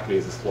what exactly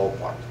is the slow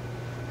part.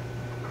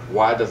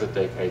 Why does it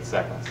take 8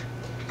 seconds?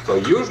 So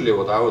usually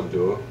what I would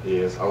do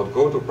is I would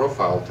go to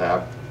Profile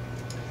tab,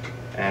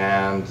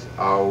 and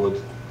I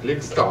would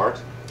click Start.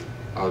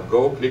 I would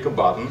go click a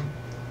button,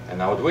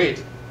 and I would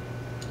wait.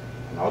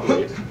 And I would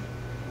wait.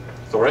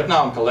 So right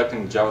now I'm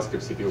collecting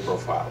JavaScript CPU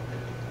profile.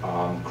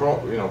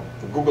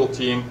 Google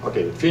team,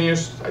 okay, it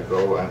finished. I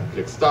go and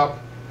click Stop.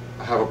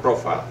 I have a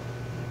profile.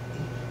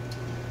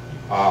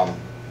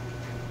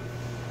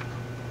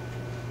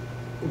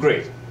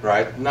 Great,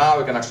 right? Now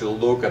we can actually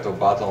look at a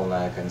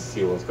bottleneck and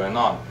see what's going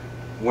on.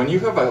 When you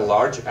have a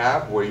large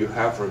app where you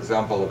have, for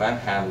example, event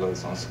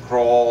handlers on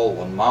scroll,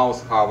 on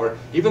mouse hover,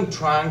 even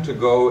trying to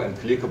go and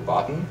click a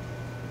button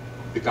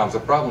becomes a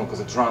problem because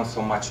it runs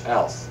so much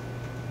else.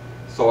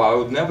 So I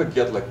would never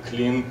get like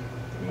clean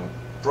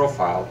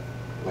profile,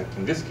 like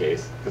in this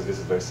case, because this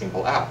is a very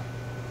simple app.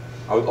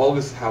 I would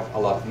always have a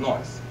lot of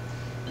noise.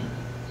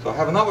 So I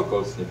have another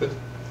code snippet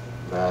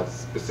that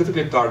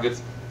specifically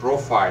targets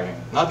profiling,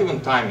 not even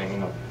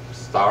timing,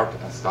 start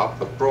and stop,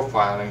 but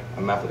profiling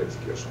a method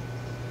execution.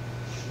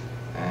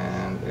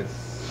 And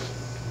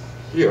it's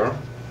here.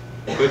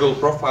 It will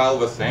profile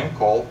the same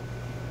call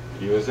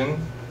using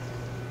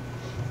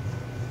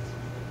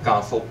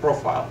console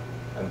profile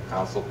and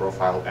console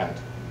profile end.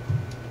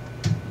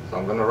 So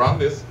I'm going to run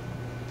this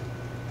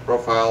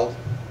profile.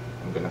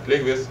 I'm going to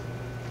click this,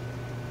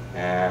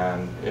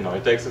 and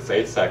it takes us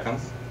 8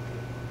 seconds.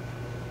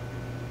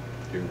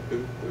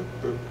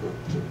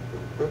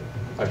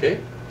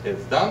 Okay,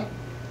 it's done.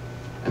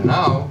 And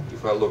now,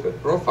 if I look at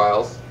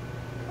profiles,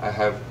 I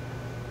have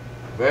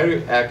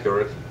very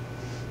accurate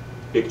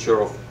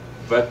picture of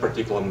that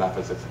particular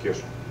method's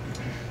execution.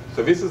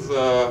 So this is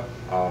a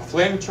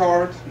flame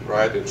chart,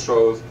 right? It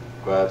shows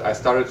that I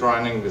started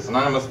running this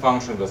anonymous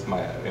function with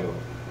my,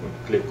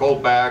 click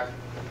callback,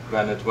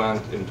 when it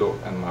went into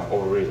my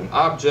overridden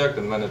object,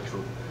 and when it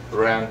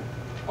ran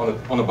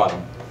on the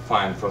bottom,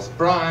 find first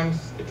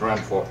primes, it ran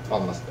for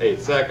almost 8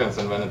 seconds,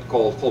 and when it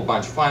called whole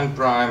bunch find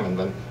prime, and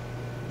then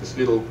this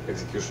little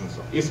executions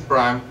of is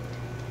prime,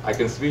 I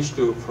can switch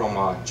from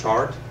a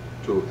chart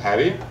to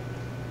heavy,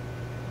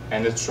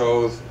 and it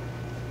shows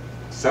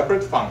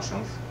separate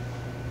functions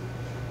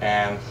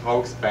and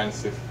how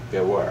expensive they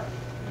were,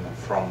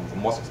 from the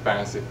most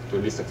expensive to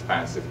least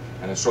expensive,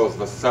 and it shows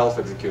the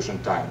self-execution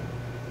time.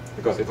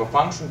 Because if a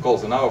function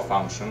calls another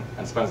function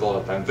and spends all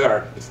the time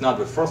there, it's not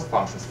the first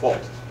function's fault,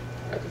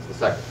 right? It's the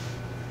second.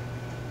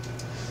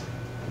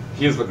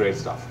 Here's the great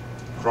stuff.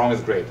 Chrome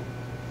is great,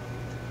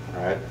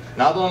 right?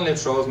 Not only it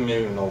shows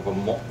me,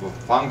 the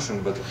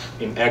function that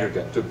in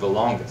aggregate took the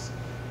longest,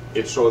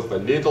 it shows the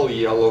little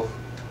yellow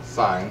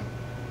sign,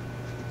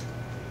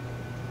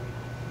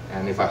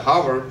 and if I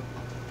hover,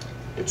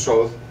 it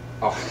shows.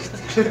 Oh.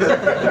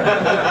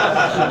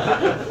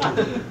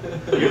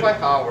 If I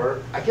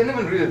hover, I can't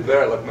even read it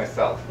there like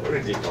myself.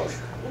 Ridiculous.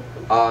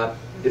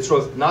 It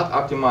shows not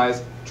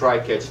optimized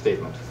try-catch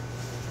statement.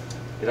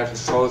 It actually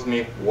shows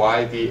me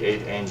why the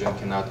V8 engine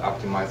cannot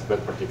optimize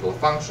that particular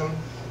function.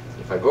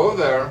 If I go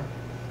there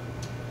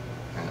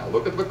and I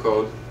look at the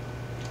code,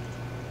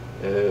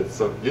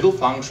 it's a little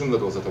function that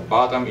was at the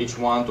bottom. Each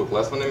one took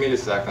less than a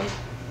millisecond,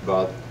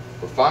 but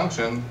the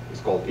function is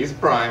called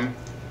isPrime,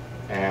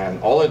 and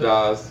all it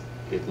does,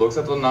 it looks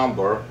at the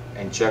number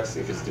and checks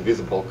if it's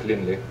divisible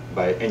cleanly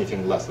by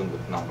anything less than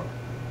that number.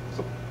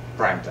 So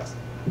prime test.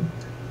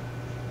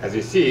 As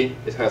you see,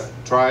 it has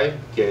try,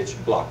 catch,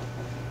 block.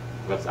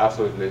 That's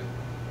absolutely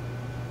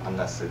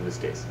unnecessary in this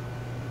case.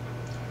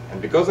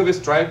 And because of this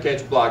try,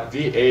 catch, block,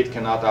 V8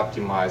 cannot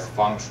optimize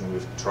function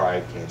with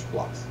try, catch,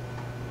 blocks.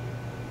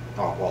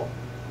 Oh, well.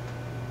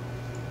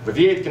 The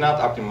V8 cannot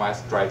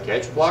optimize try,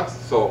 catch blocks,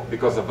 so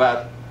because of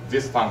that,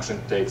 this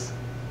function takes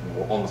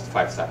almost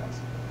 5 seconds.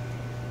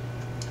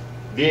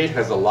 V8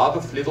 has a lot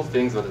of little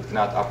things that it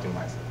cannot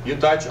optimize. You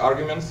touch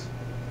arguments,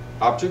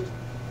 object,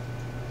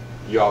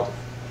 you're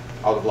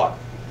out of luck.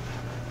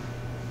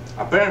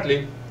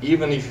 Apparently,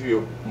 even if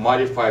you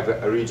modify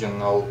the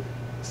original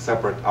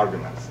separate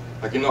arguments,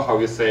 like how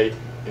you say,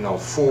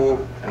 foo,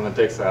 and then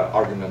takes an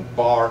argument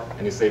bar,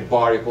 and you say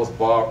bar equals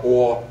bar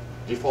or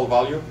default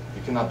value,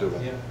 you cannot do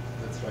that. Yeah,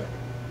 that's right.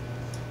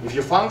 If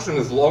your function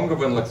is longer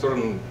than like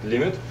certain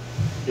limit,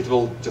 it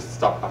will just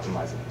stop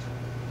optimizing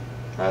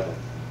it. Right?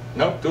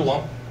 No, too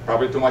long.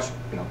 Probably too much,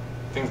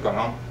 things going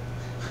on.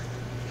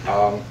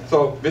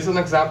 So this is an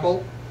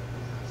example.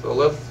 So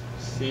let's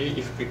see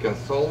if we can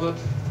solve it.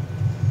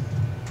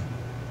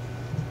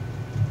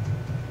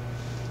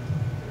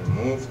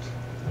 Removed.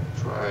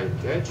 Try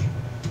catch.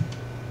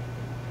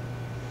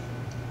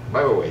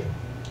 By the way,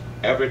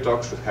 every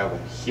talk should have a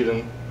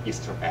hidden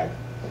Easter egg.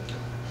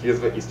 Here's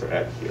the Easter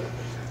egg here.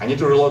 I need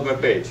to reload my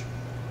page.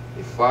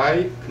 If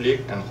I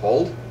click and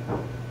hold,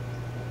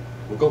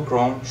 Google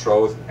Chrome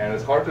shows, and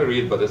it's hard to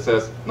read, but it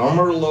says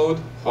normal reload,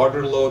 hard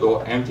reload,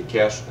 or empty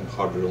cache and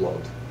hard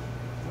reload.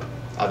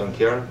 I don't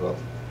care, but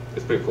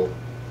it's pretty cool.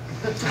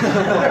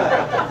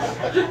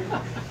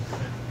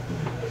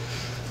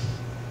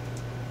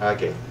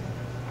 Okay,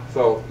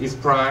 so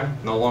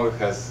isPrime no longer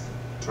has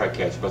try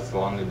catch, but that's the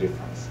only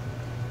difference.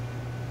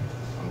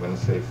 I'm going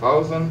to say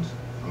 1000.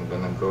 I'm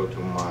going to go to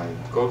my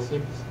code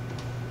snippets.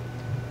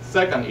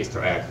 Second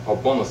Easter egg, or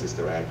bonus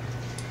Easter egg.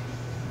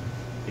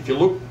 If you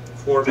look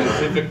for a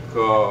specific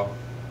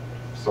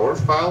source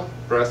file,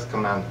 press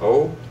Command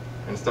O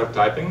and start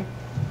typing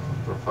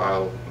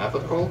profile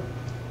method call.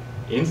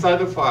 Inside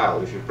the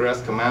file, if you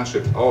press Command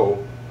Shift O,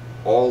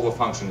 all the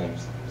function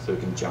names, so you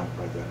can jump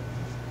right there.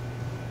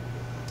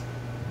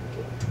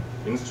 Okay.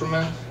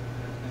 Instrument.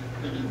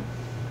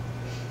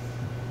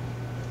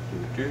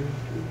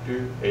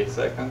 8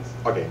 seconds.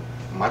 Okay,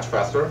 much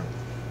faster.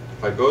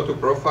 If I go to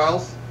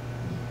profiles,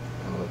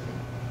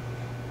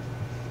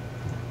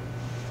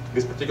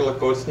 this particular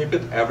code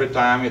snippet, every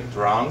time it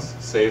runs,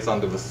 saves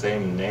under the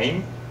same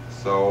name.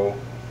 So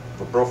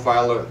the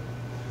profiler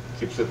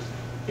keeps it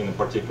in a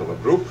particular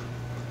group.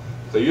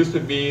 So it used to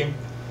be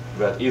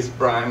that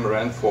isPrime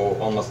ran for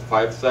almost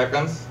 5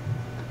 seconds.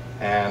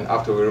 And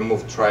after we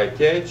removed try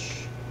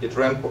catch, it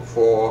ran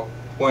for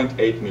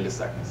 0.8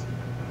 milliseconds.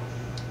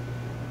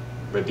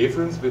 The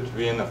difference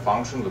between a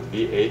function that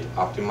V8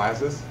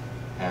 optimizes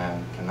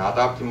and cannot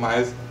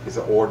optimize is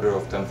an order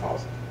of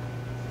 10,000.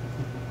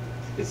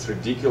 It's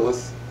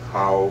ridiculous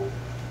how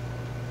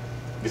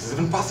this is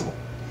even possible.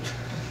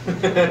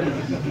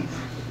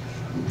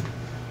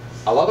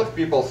 A lot of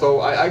people,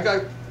 so I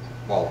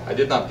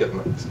did not get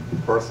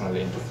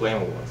personally into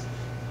flame wars,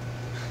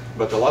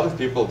 but a lot of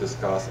people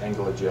discuss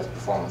AngularJS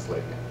performance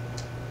lately.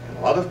 And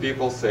a lot of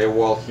people say,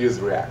 well, here's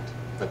React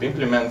that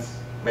implements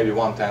maybe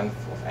 1/10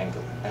 of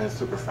Angular, and it's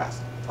super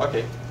fast.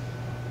 Okay.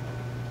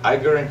 I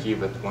guarantee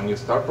that when you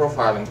start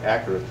profiling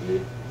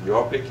accurately,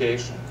 your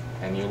application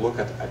and you look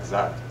at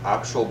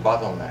actual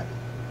bottleneck,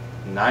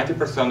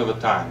 90% of the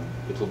time,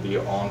 it will be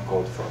your own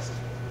code first.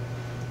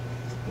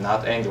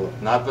 Not Angular,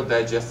 not the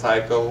digest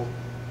cycle,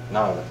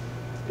 none of it.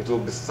 It will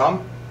be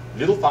some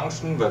little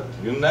function that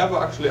you never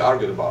actually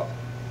argued about.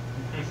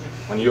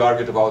 When you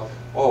argued about,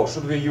 oh,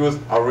 should we use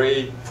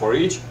array for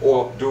each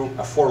or do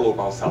a for loop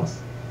ourselves?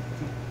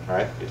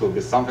 Right? It will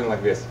be something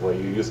like this, where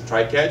you use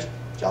try catch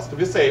just to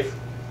be safe,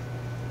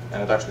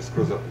 and it actually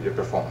screws up your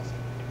performance.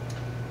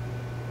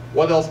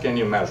 What else can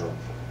you measure?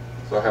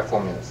 So I have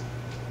 4 minutes.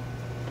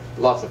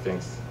 Lots of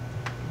things.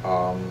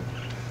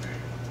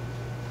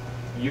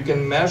 You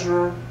can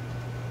measure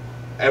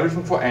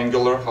everything for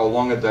Angular, how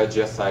long a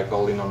digest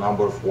cycle,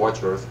 number of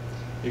watchers.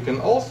 You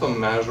can also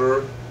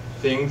measure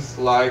things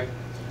like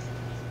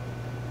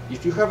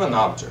if you have an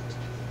object,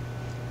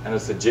 and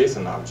it's a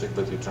JSON object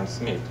that you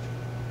transmit,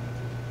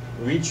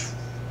 which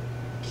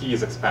key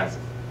is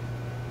expensive?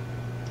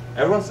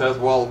 Everyone says,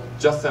 well,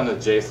 just send a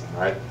JSON,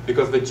 right?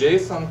 Because the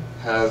JSON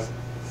has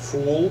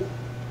full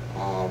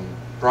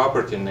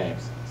property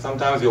names.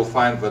 Sometimes you'll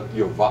find that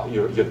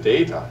your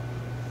data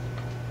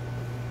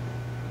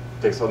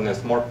takes only a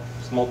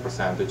small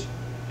percentage,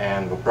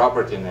 and the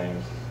property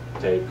names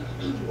take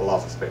a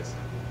lot of space.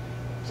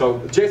 So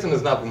JSON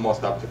is not the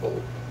most optimal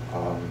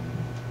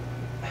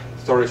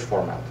storage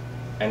format,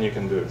 and you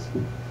can do this.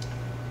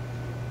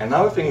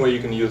 Another thing where you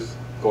can use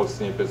code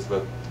snippets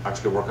that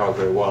actually work out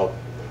very well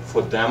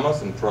for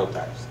demos and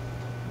prototypes.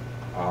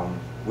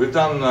 We've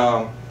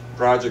done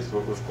projects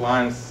with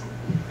clients,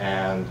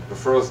 and the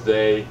first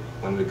day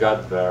when we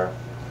got there,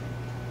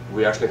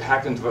 we actually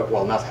hacked into the,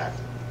 well, not hacked.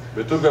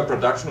 We took a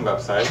production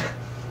website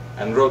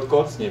and wrote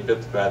code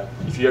snippet that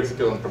if you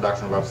execute on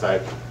production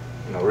website,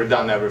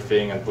 redone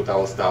everything and put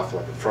our stuff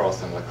like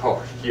frozen, like,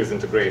 oh, here's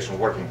integration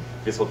working,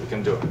 this is what we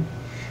can do.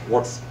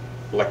 Works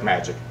like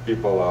magic.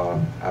 People are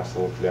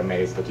absolutely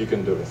amazed that you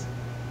can do this.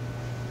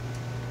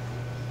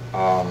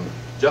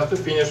 Just to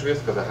finish this,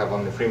 because I have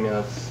only 3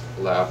 minutes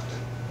left,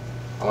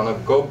 I want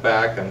to go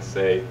back and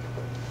say,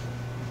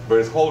 there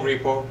is whole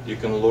repo. You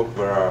can look,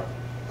 there are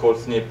code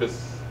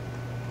snippets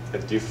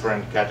at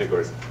different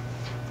categories.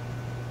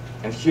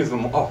 And here's the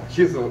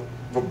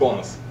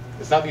bonus.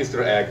 It's not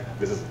Easter egg,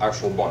 this is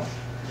actual bonus.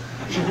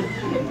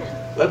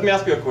 Let me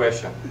ask you a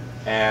question,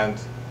 and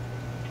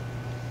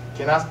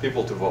can ask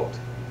people to vote.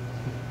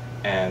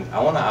 And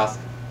I want to ask,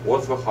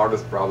 what's the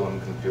hardest problem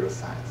in computer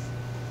science?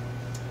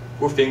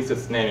 Who thinks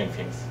it's naming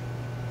things?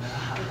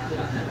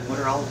 What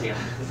are all of you?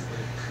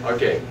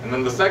 Okay, and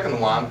then the second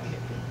one,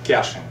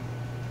 caching.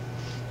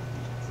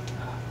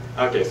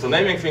 Okay, so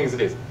naming things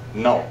it is.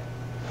 No.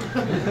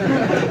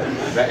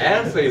 The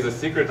answer is a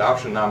secret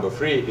option number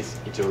 3 is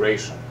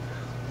iteration.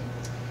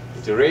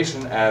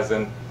 Iteration as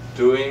in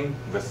doing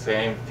the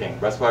same thing.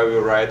 That's why we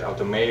write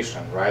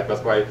automation, right?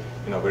 That's why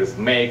there is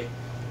make,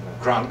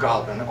 grunt,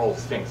 gulp, and all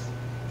these things.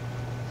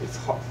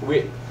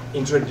 We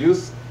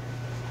introduce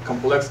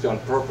complexity on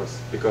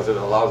purpose because it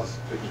allows us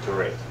to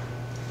iterate.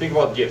 Think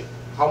about Git.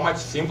 How much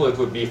simpler it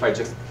would be if I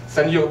just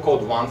send you a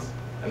code once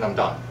and I'm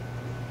done.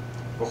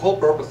 The whole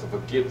purpose of a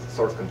Git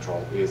source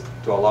control is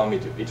to allow me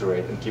to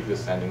iterate and keep you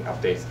sending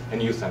updates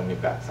and you send me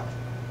back something.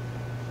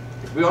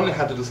 If we only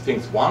had to do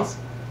things once,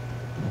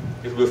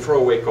 it will throw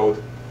away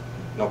code,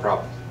 no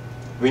problem.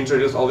 We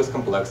introduce all this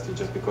complexity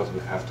just because we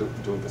have to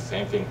do the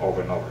same thing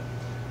over and over.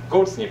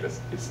 Code snippets.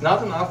 It's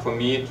not enough for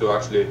me to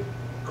actually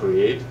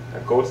create a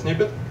code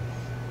snippet.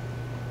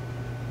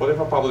 What if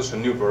I publish a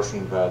new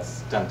version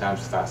that's 10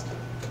 times faster?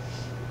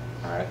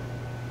 All right?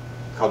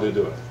 How do you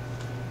do it?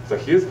 So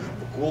here's the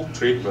cool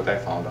trick that I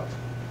found out.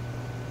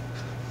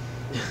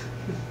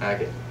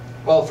 Okay.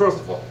 Well, first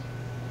of all,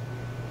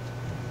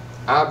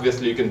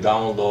 obviously you can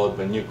download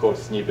the new code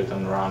snippet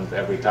and run it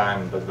every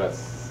time, but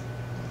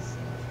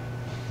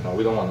no,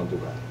 we don't want to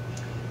do that.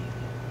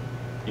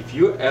 If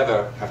you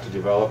ever have to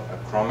develop a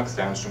Chrome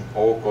extension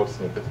or code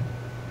snippet,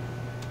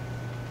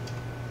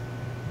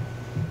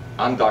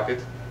 undock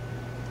it.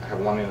 I have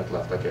 1 minute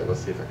left. Okay, let's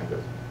see if I can do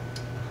it.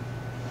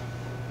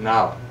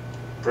 Now,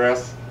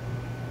 press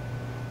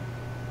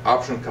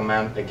Option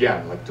Command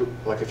again,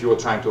 like if you were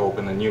trying to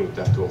open a new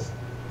DevTools.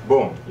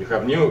 Boom, you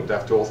have new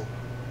DevTools.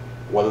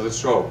 What does it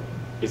show?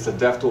 It's a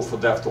DevTools for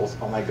DevTools.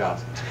 Oh my God.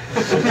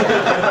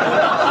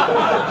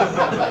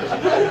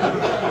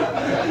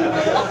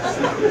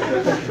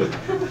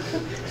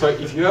 So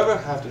if you ever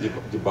have to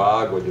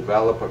debug or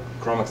develop a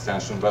Chrome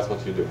extension, that's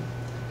what you do.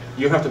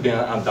 You have to be in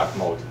undock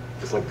mode.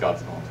 It's like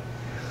God's mode.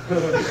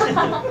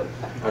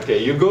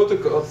 Okay, you go to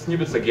code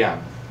snippets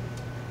again.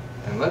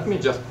 And let me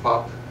just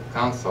pop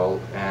console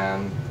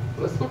and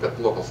let's look at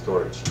local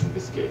storage in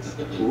this case.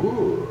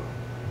 Ooh.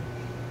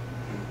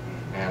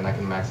 And I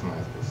can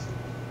maximize this.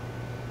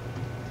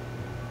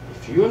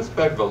 If you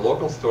inspect the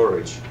local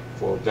storage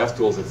for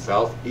DevTools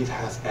itself, it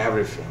has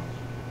everything.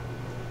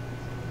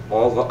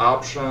 All the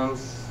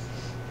options,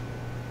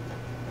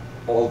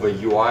 all the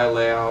UI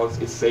layouts,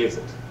 it saves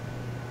it.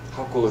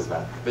 How cool is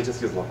that? They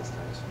just use local storage.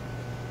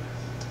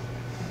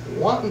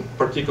 One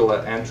particular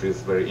entry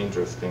is very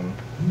interesting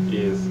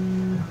is,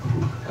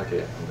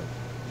 okay,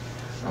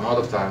 I'm out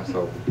of time,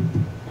 so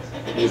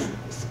is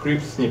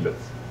script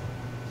snippets.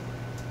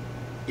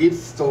 It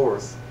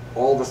stores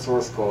all the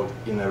source code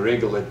in a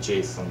regular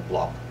JSON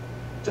blob,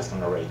 just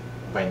an array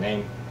by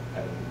name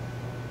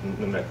and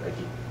numeric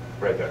ID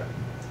right there.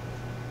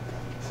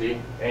 See,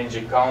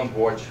 ng count,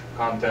 watch,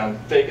 content,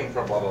 taken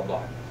from blah blah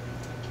blah.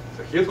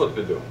 So here's what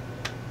we do.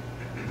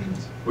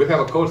 We have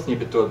a code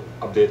snippet to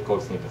update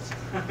code snippets.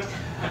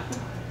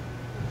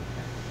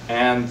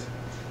 And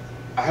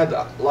I had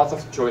lots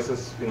of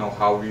choices,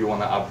 how you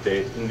want to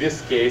update. In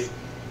this case,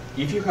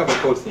 if you have a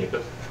code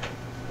snippet,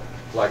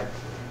 like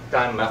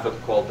time method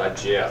called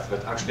 .js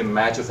that actually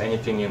matches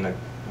anything in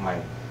my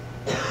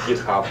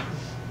GitHub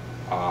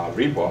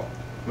repo,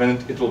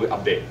 then it will be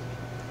updated.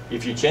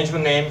 If you change the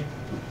name,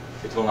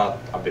 it will not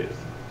update it.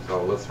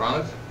 So let's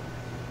run it.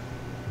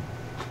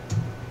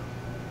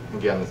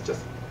 Again, it's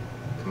just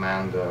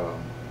command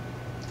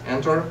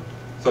enter.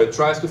 So it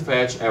tries to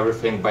fetch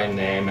everything by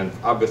name, and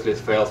obviously it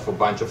fails for a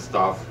bunch of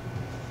stuff,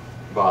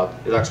 but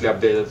it actually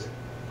updated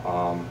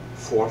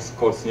 4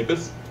 code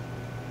snippets.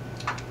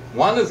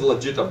 One is a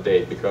legit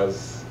update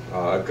because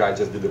a guy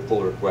just did a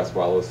pull request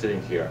while I was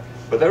sitting here,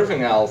 but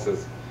everything else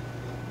is.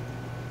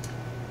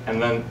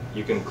 And then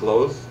you can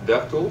close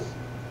DevTools,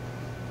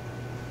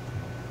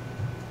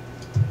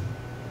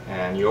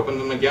 and you open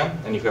them again,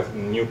 and you have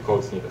new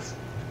code snippets.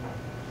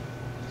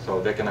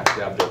 So they can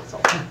actually update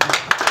itself.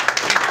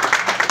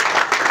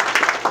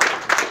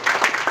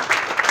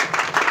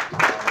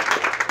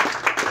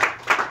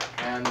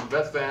 And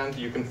that's the end.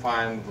 You can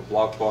find the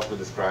blog post that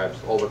describes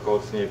all the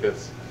code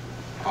snippets.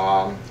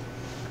 The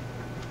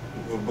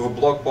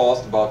blog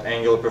post about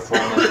Angular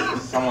performance,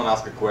 if someone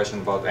asked a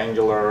question about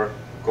Angular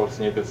code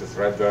snippets, is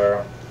right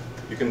there.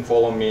 You can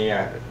follow me,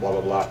 blah,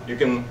 blah, blah. You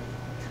can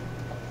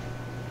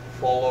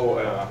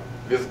follow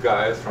these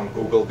guys from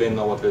Google. They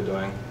know what they're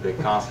doing. They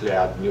constantly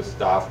add new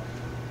stuff.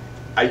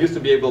 I used to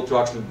be able to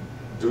actually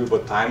do the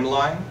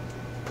timeline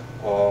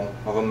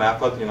of a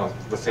method,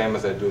 the same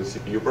as I do the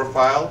CPU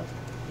profile.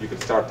 You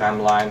could start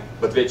timeline,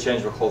 but they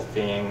changed the whole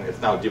thing.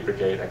 It's now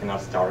deprecated. I cannot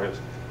start it,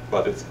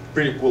 but it's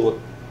pretty cool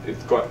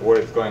where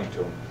it's going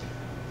to.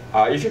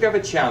 If you have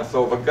a chance,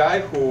 so the guy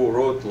who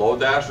wrote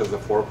Lodash is a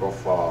fork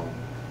of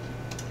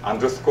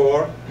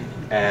Underscore,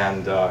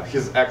 and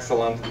he's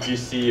excellent. If you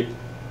see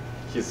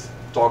his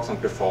talks on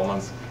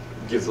performance,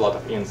 gives a lot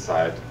of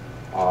insight.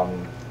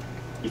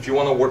 If you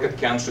want to work at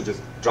Kensho,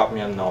 just drop me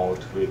a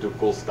note. We do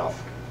cool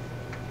stuff.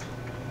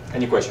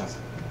 Any questions?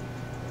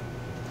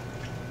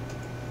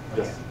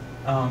 Yes.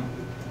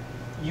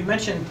 You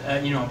mentioned,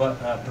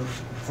 about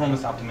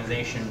performance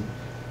optimization,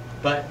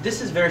 but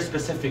this is very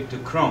specific to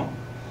Chrome.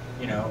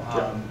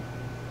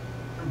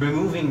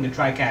 Removing the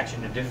try-catch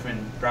in a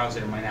different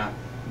browser might not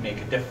make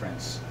a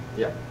difference.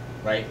 Yeah.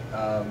 Right?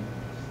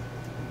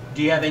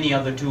 Do you have any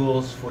other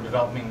tools for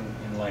developing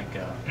in like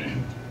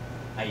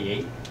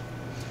IE8?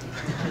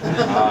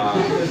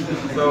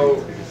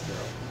 So,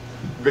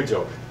 good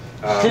joke.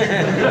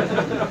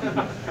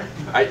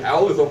 I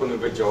always open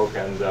with a joke,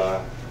 and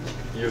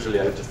usually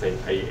I just say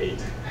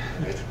IE8.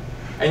 Right?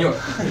 Anyway,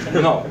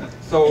 no.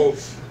 So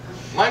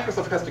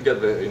Microsoft has to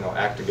get the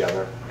act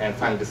together and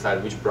finally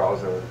decide which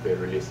browser they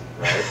release,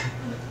 right?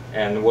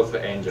 And what's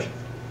the engine.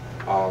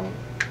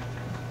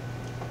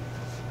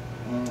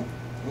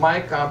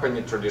 My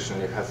company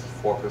traditionally has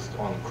focused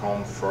on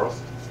Chrome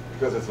first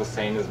because it's the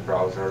sanest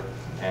browser,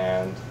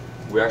 and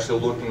we're actually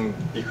looking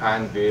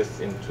behind this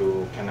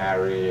into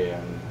Canary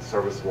and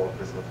service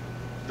workers that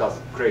does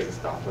crazy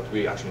stuff that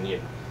we actually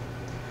need.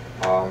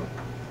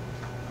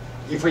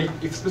 If a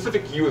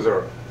specific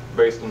user,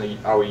 based on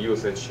our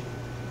usage,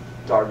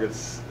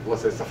 targets,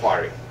 let's say,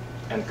 Safari,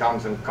 and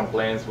comes and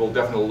complains, we'll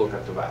definitely look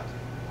into that.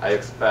 I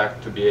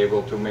expect to be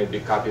able to maybe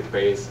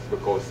copy-paste the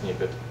code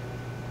snippet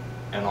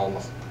and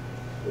almost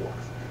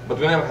works. But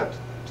we never had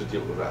to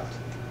deal with that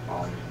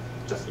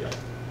just yet.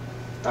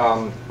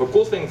 The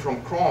cool thing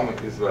from Chrome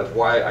is that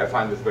why I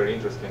find this very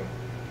interesting.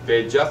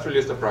 They just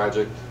released a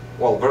project,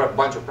 well, there are a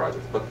bunch of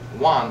projects, but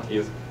one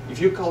is if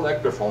you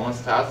collect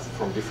performance stats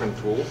from different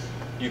tools,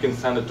 you can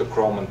send it to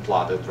Chrome and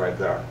plot it right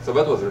there. So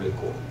that was really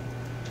cool.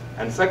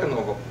 And second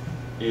of all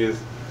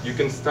is you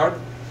can start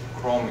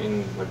Chrome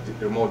in like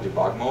remote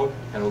debug mode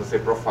and let's say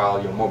profile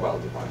your mobile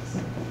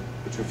device,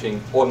 which we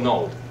think, or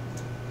Node,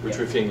 which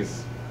we think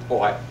is,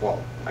 I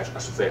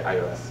should say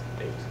iOS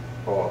 8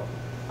 or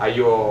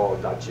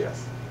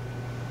io.js.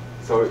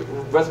 So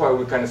that's why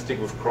we kind of stick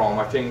with Chrome.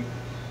 I think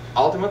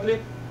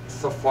ultimately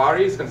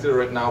Safari is considered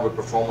right now the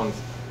performance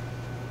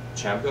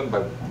champion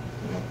by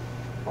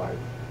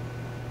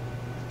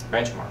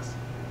benchmarks.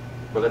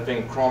 But I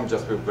think Chrome,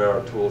 just with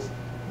their tools,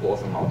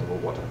 blows them out of the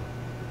water.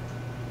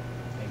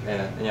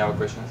 Any other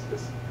questions?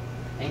 Yes.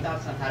 Any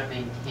thoughts on how to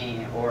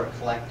maintain or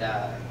collect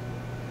kind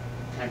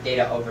of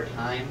data over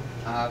time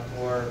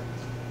for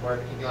a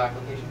particular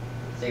application?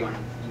 So you want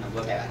to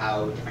look at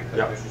how different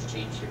code versions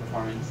change your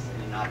performance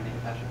in an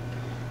automated fashion.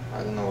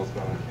 I don't know what's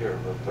going on here,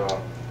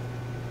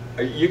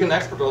 but you can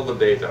export all the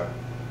data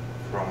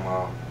from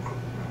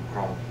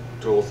Chrome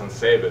tools and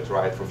save it,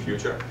 right, for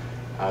future.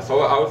 So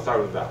I would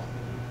start with that.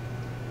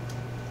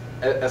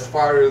 as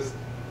far as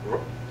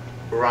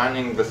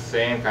running the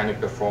same kind of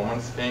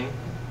performance thing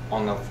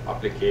on an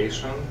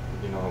application,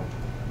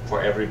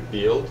 for every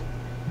build,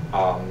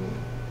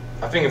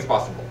 I think it's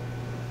possible.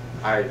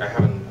 I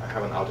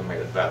haven't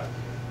automated that,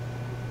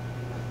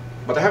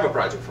 but I have a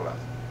project for that.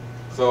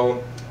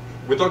 So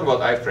we talk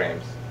about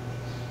iframes,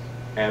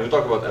 and we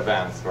talk about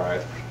events,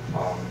 right?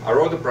 I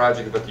wrote a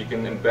project that you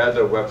can embed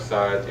a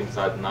website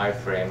inside an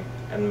iframe,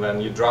 and then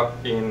you drop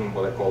in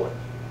what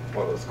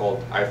is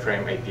called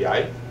iframe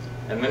API,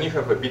 and then you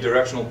have a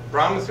bidirectional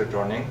promise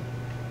returning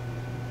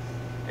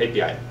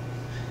API.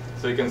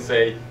 So you can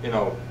say,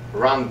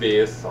 run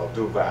this or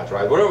do that,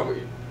 right? Whatever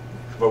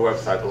the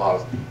website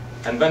allows,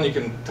 and then you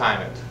can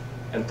time it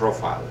and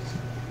profile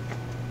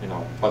it,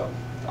 But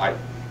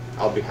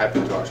I'll be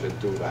happy to actually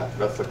do that.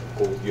 That's a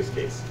cool use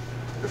case,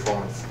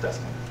 performance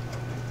testing.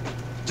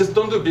 Just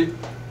don't do big.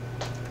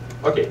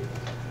 Okay,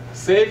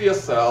 save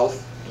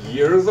yourself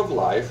years of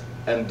life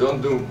and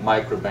don't do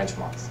micro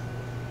benchmarks.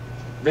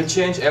 They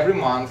change every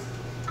month.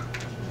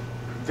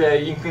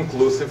 They're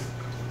inconclusive,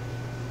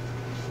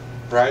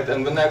 right?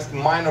 And the next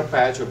minor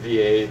patch of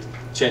V8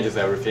 changes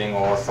everything,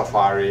 or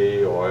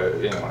Safari, or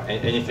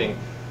anything,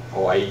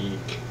 or IE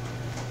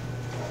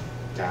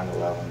 10,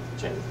 11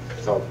 changes.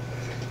 So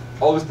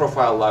always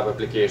profile live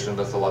application.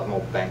 That's a lot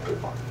more bang for the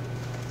buck.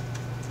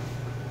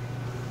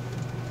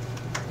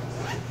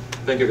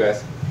 Thank you,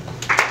 guys.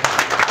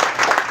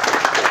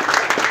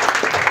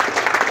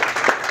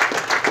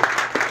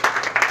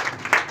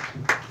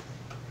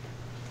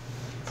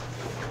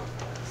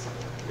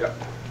 Yeah.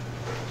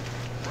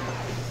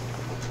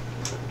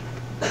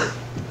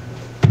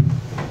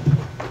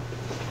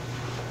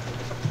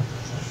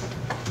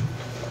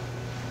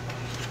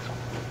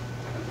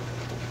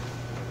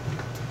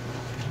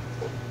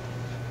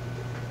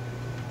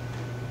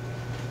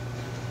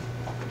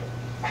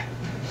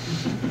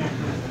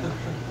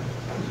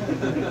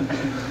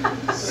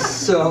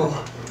 So,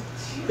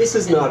 this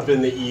has not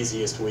been the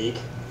easiest week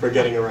for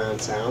getting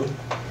around town.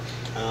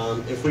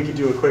 If we could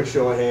do a quick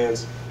show of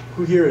hands,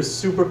 who here is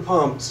super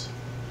pumped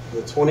for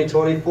the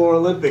 2024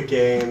 Olympic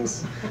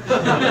Games in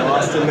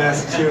Boston,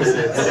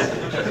 Massachusetts,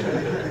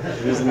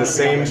 using the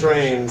same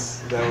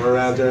trains that were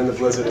around during the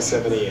blizzard of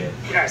 '78?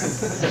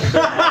 Yes!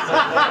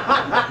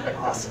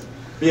 Awesome.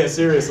 But yeah,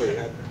 seriously,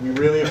 we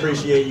really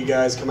appreciate you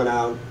guys coming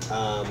out.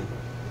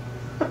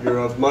 You're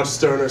of much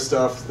sterner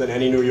stuff than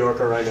any New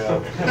Yorker I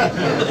know.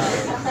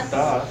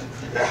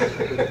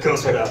 It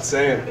goes without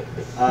saying.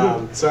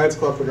 Science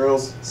Club for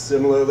Girls,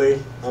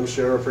 similarly, I'm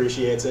sure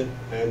appreciates it,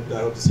 and I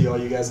hope to see all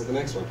you guys at the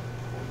next one.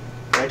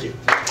 Thank you.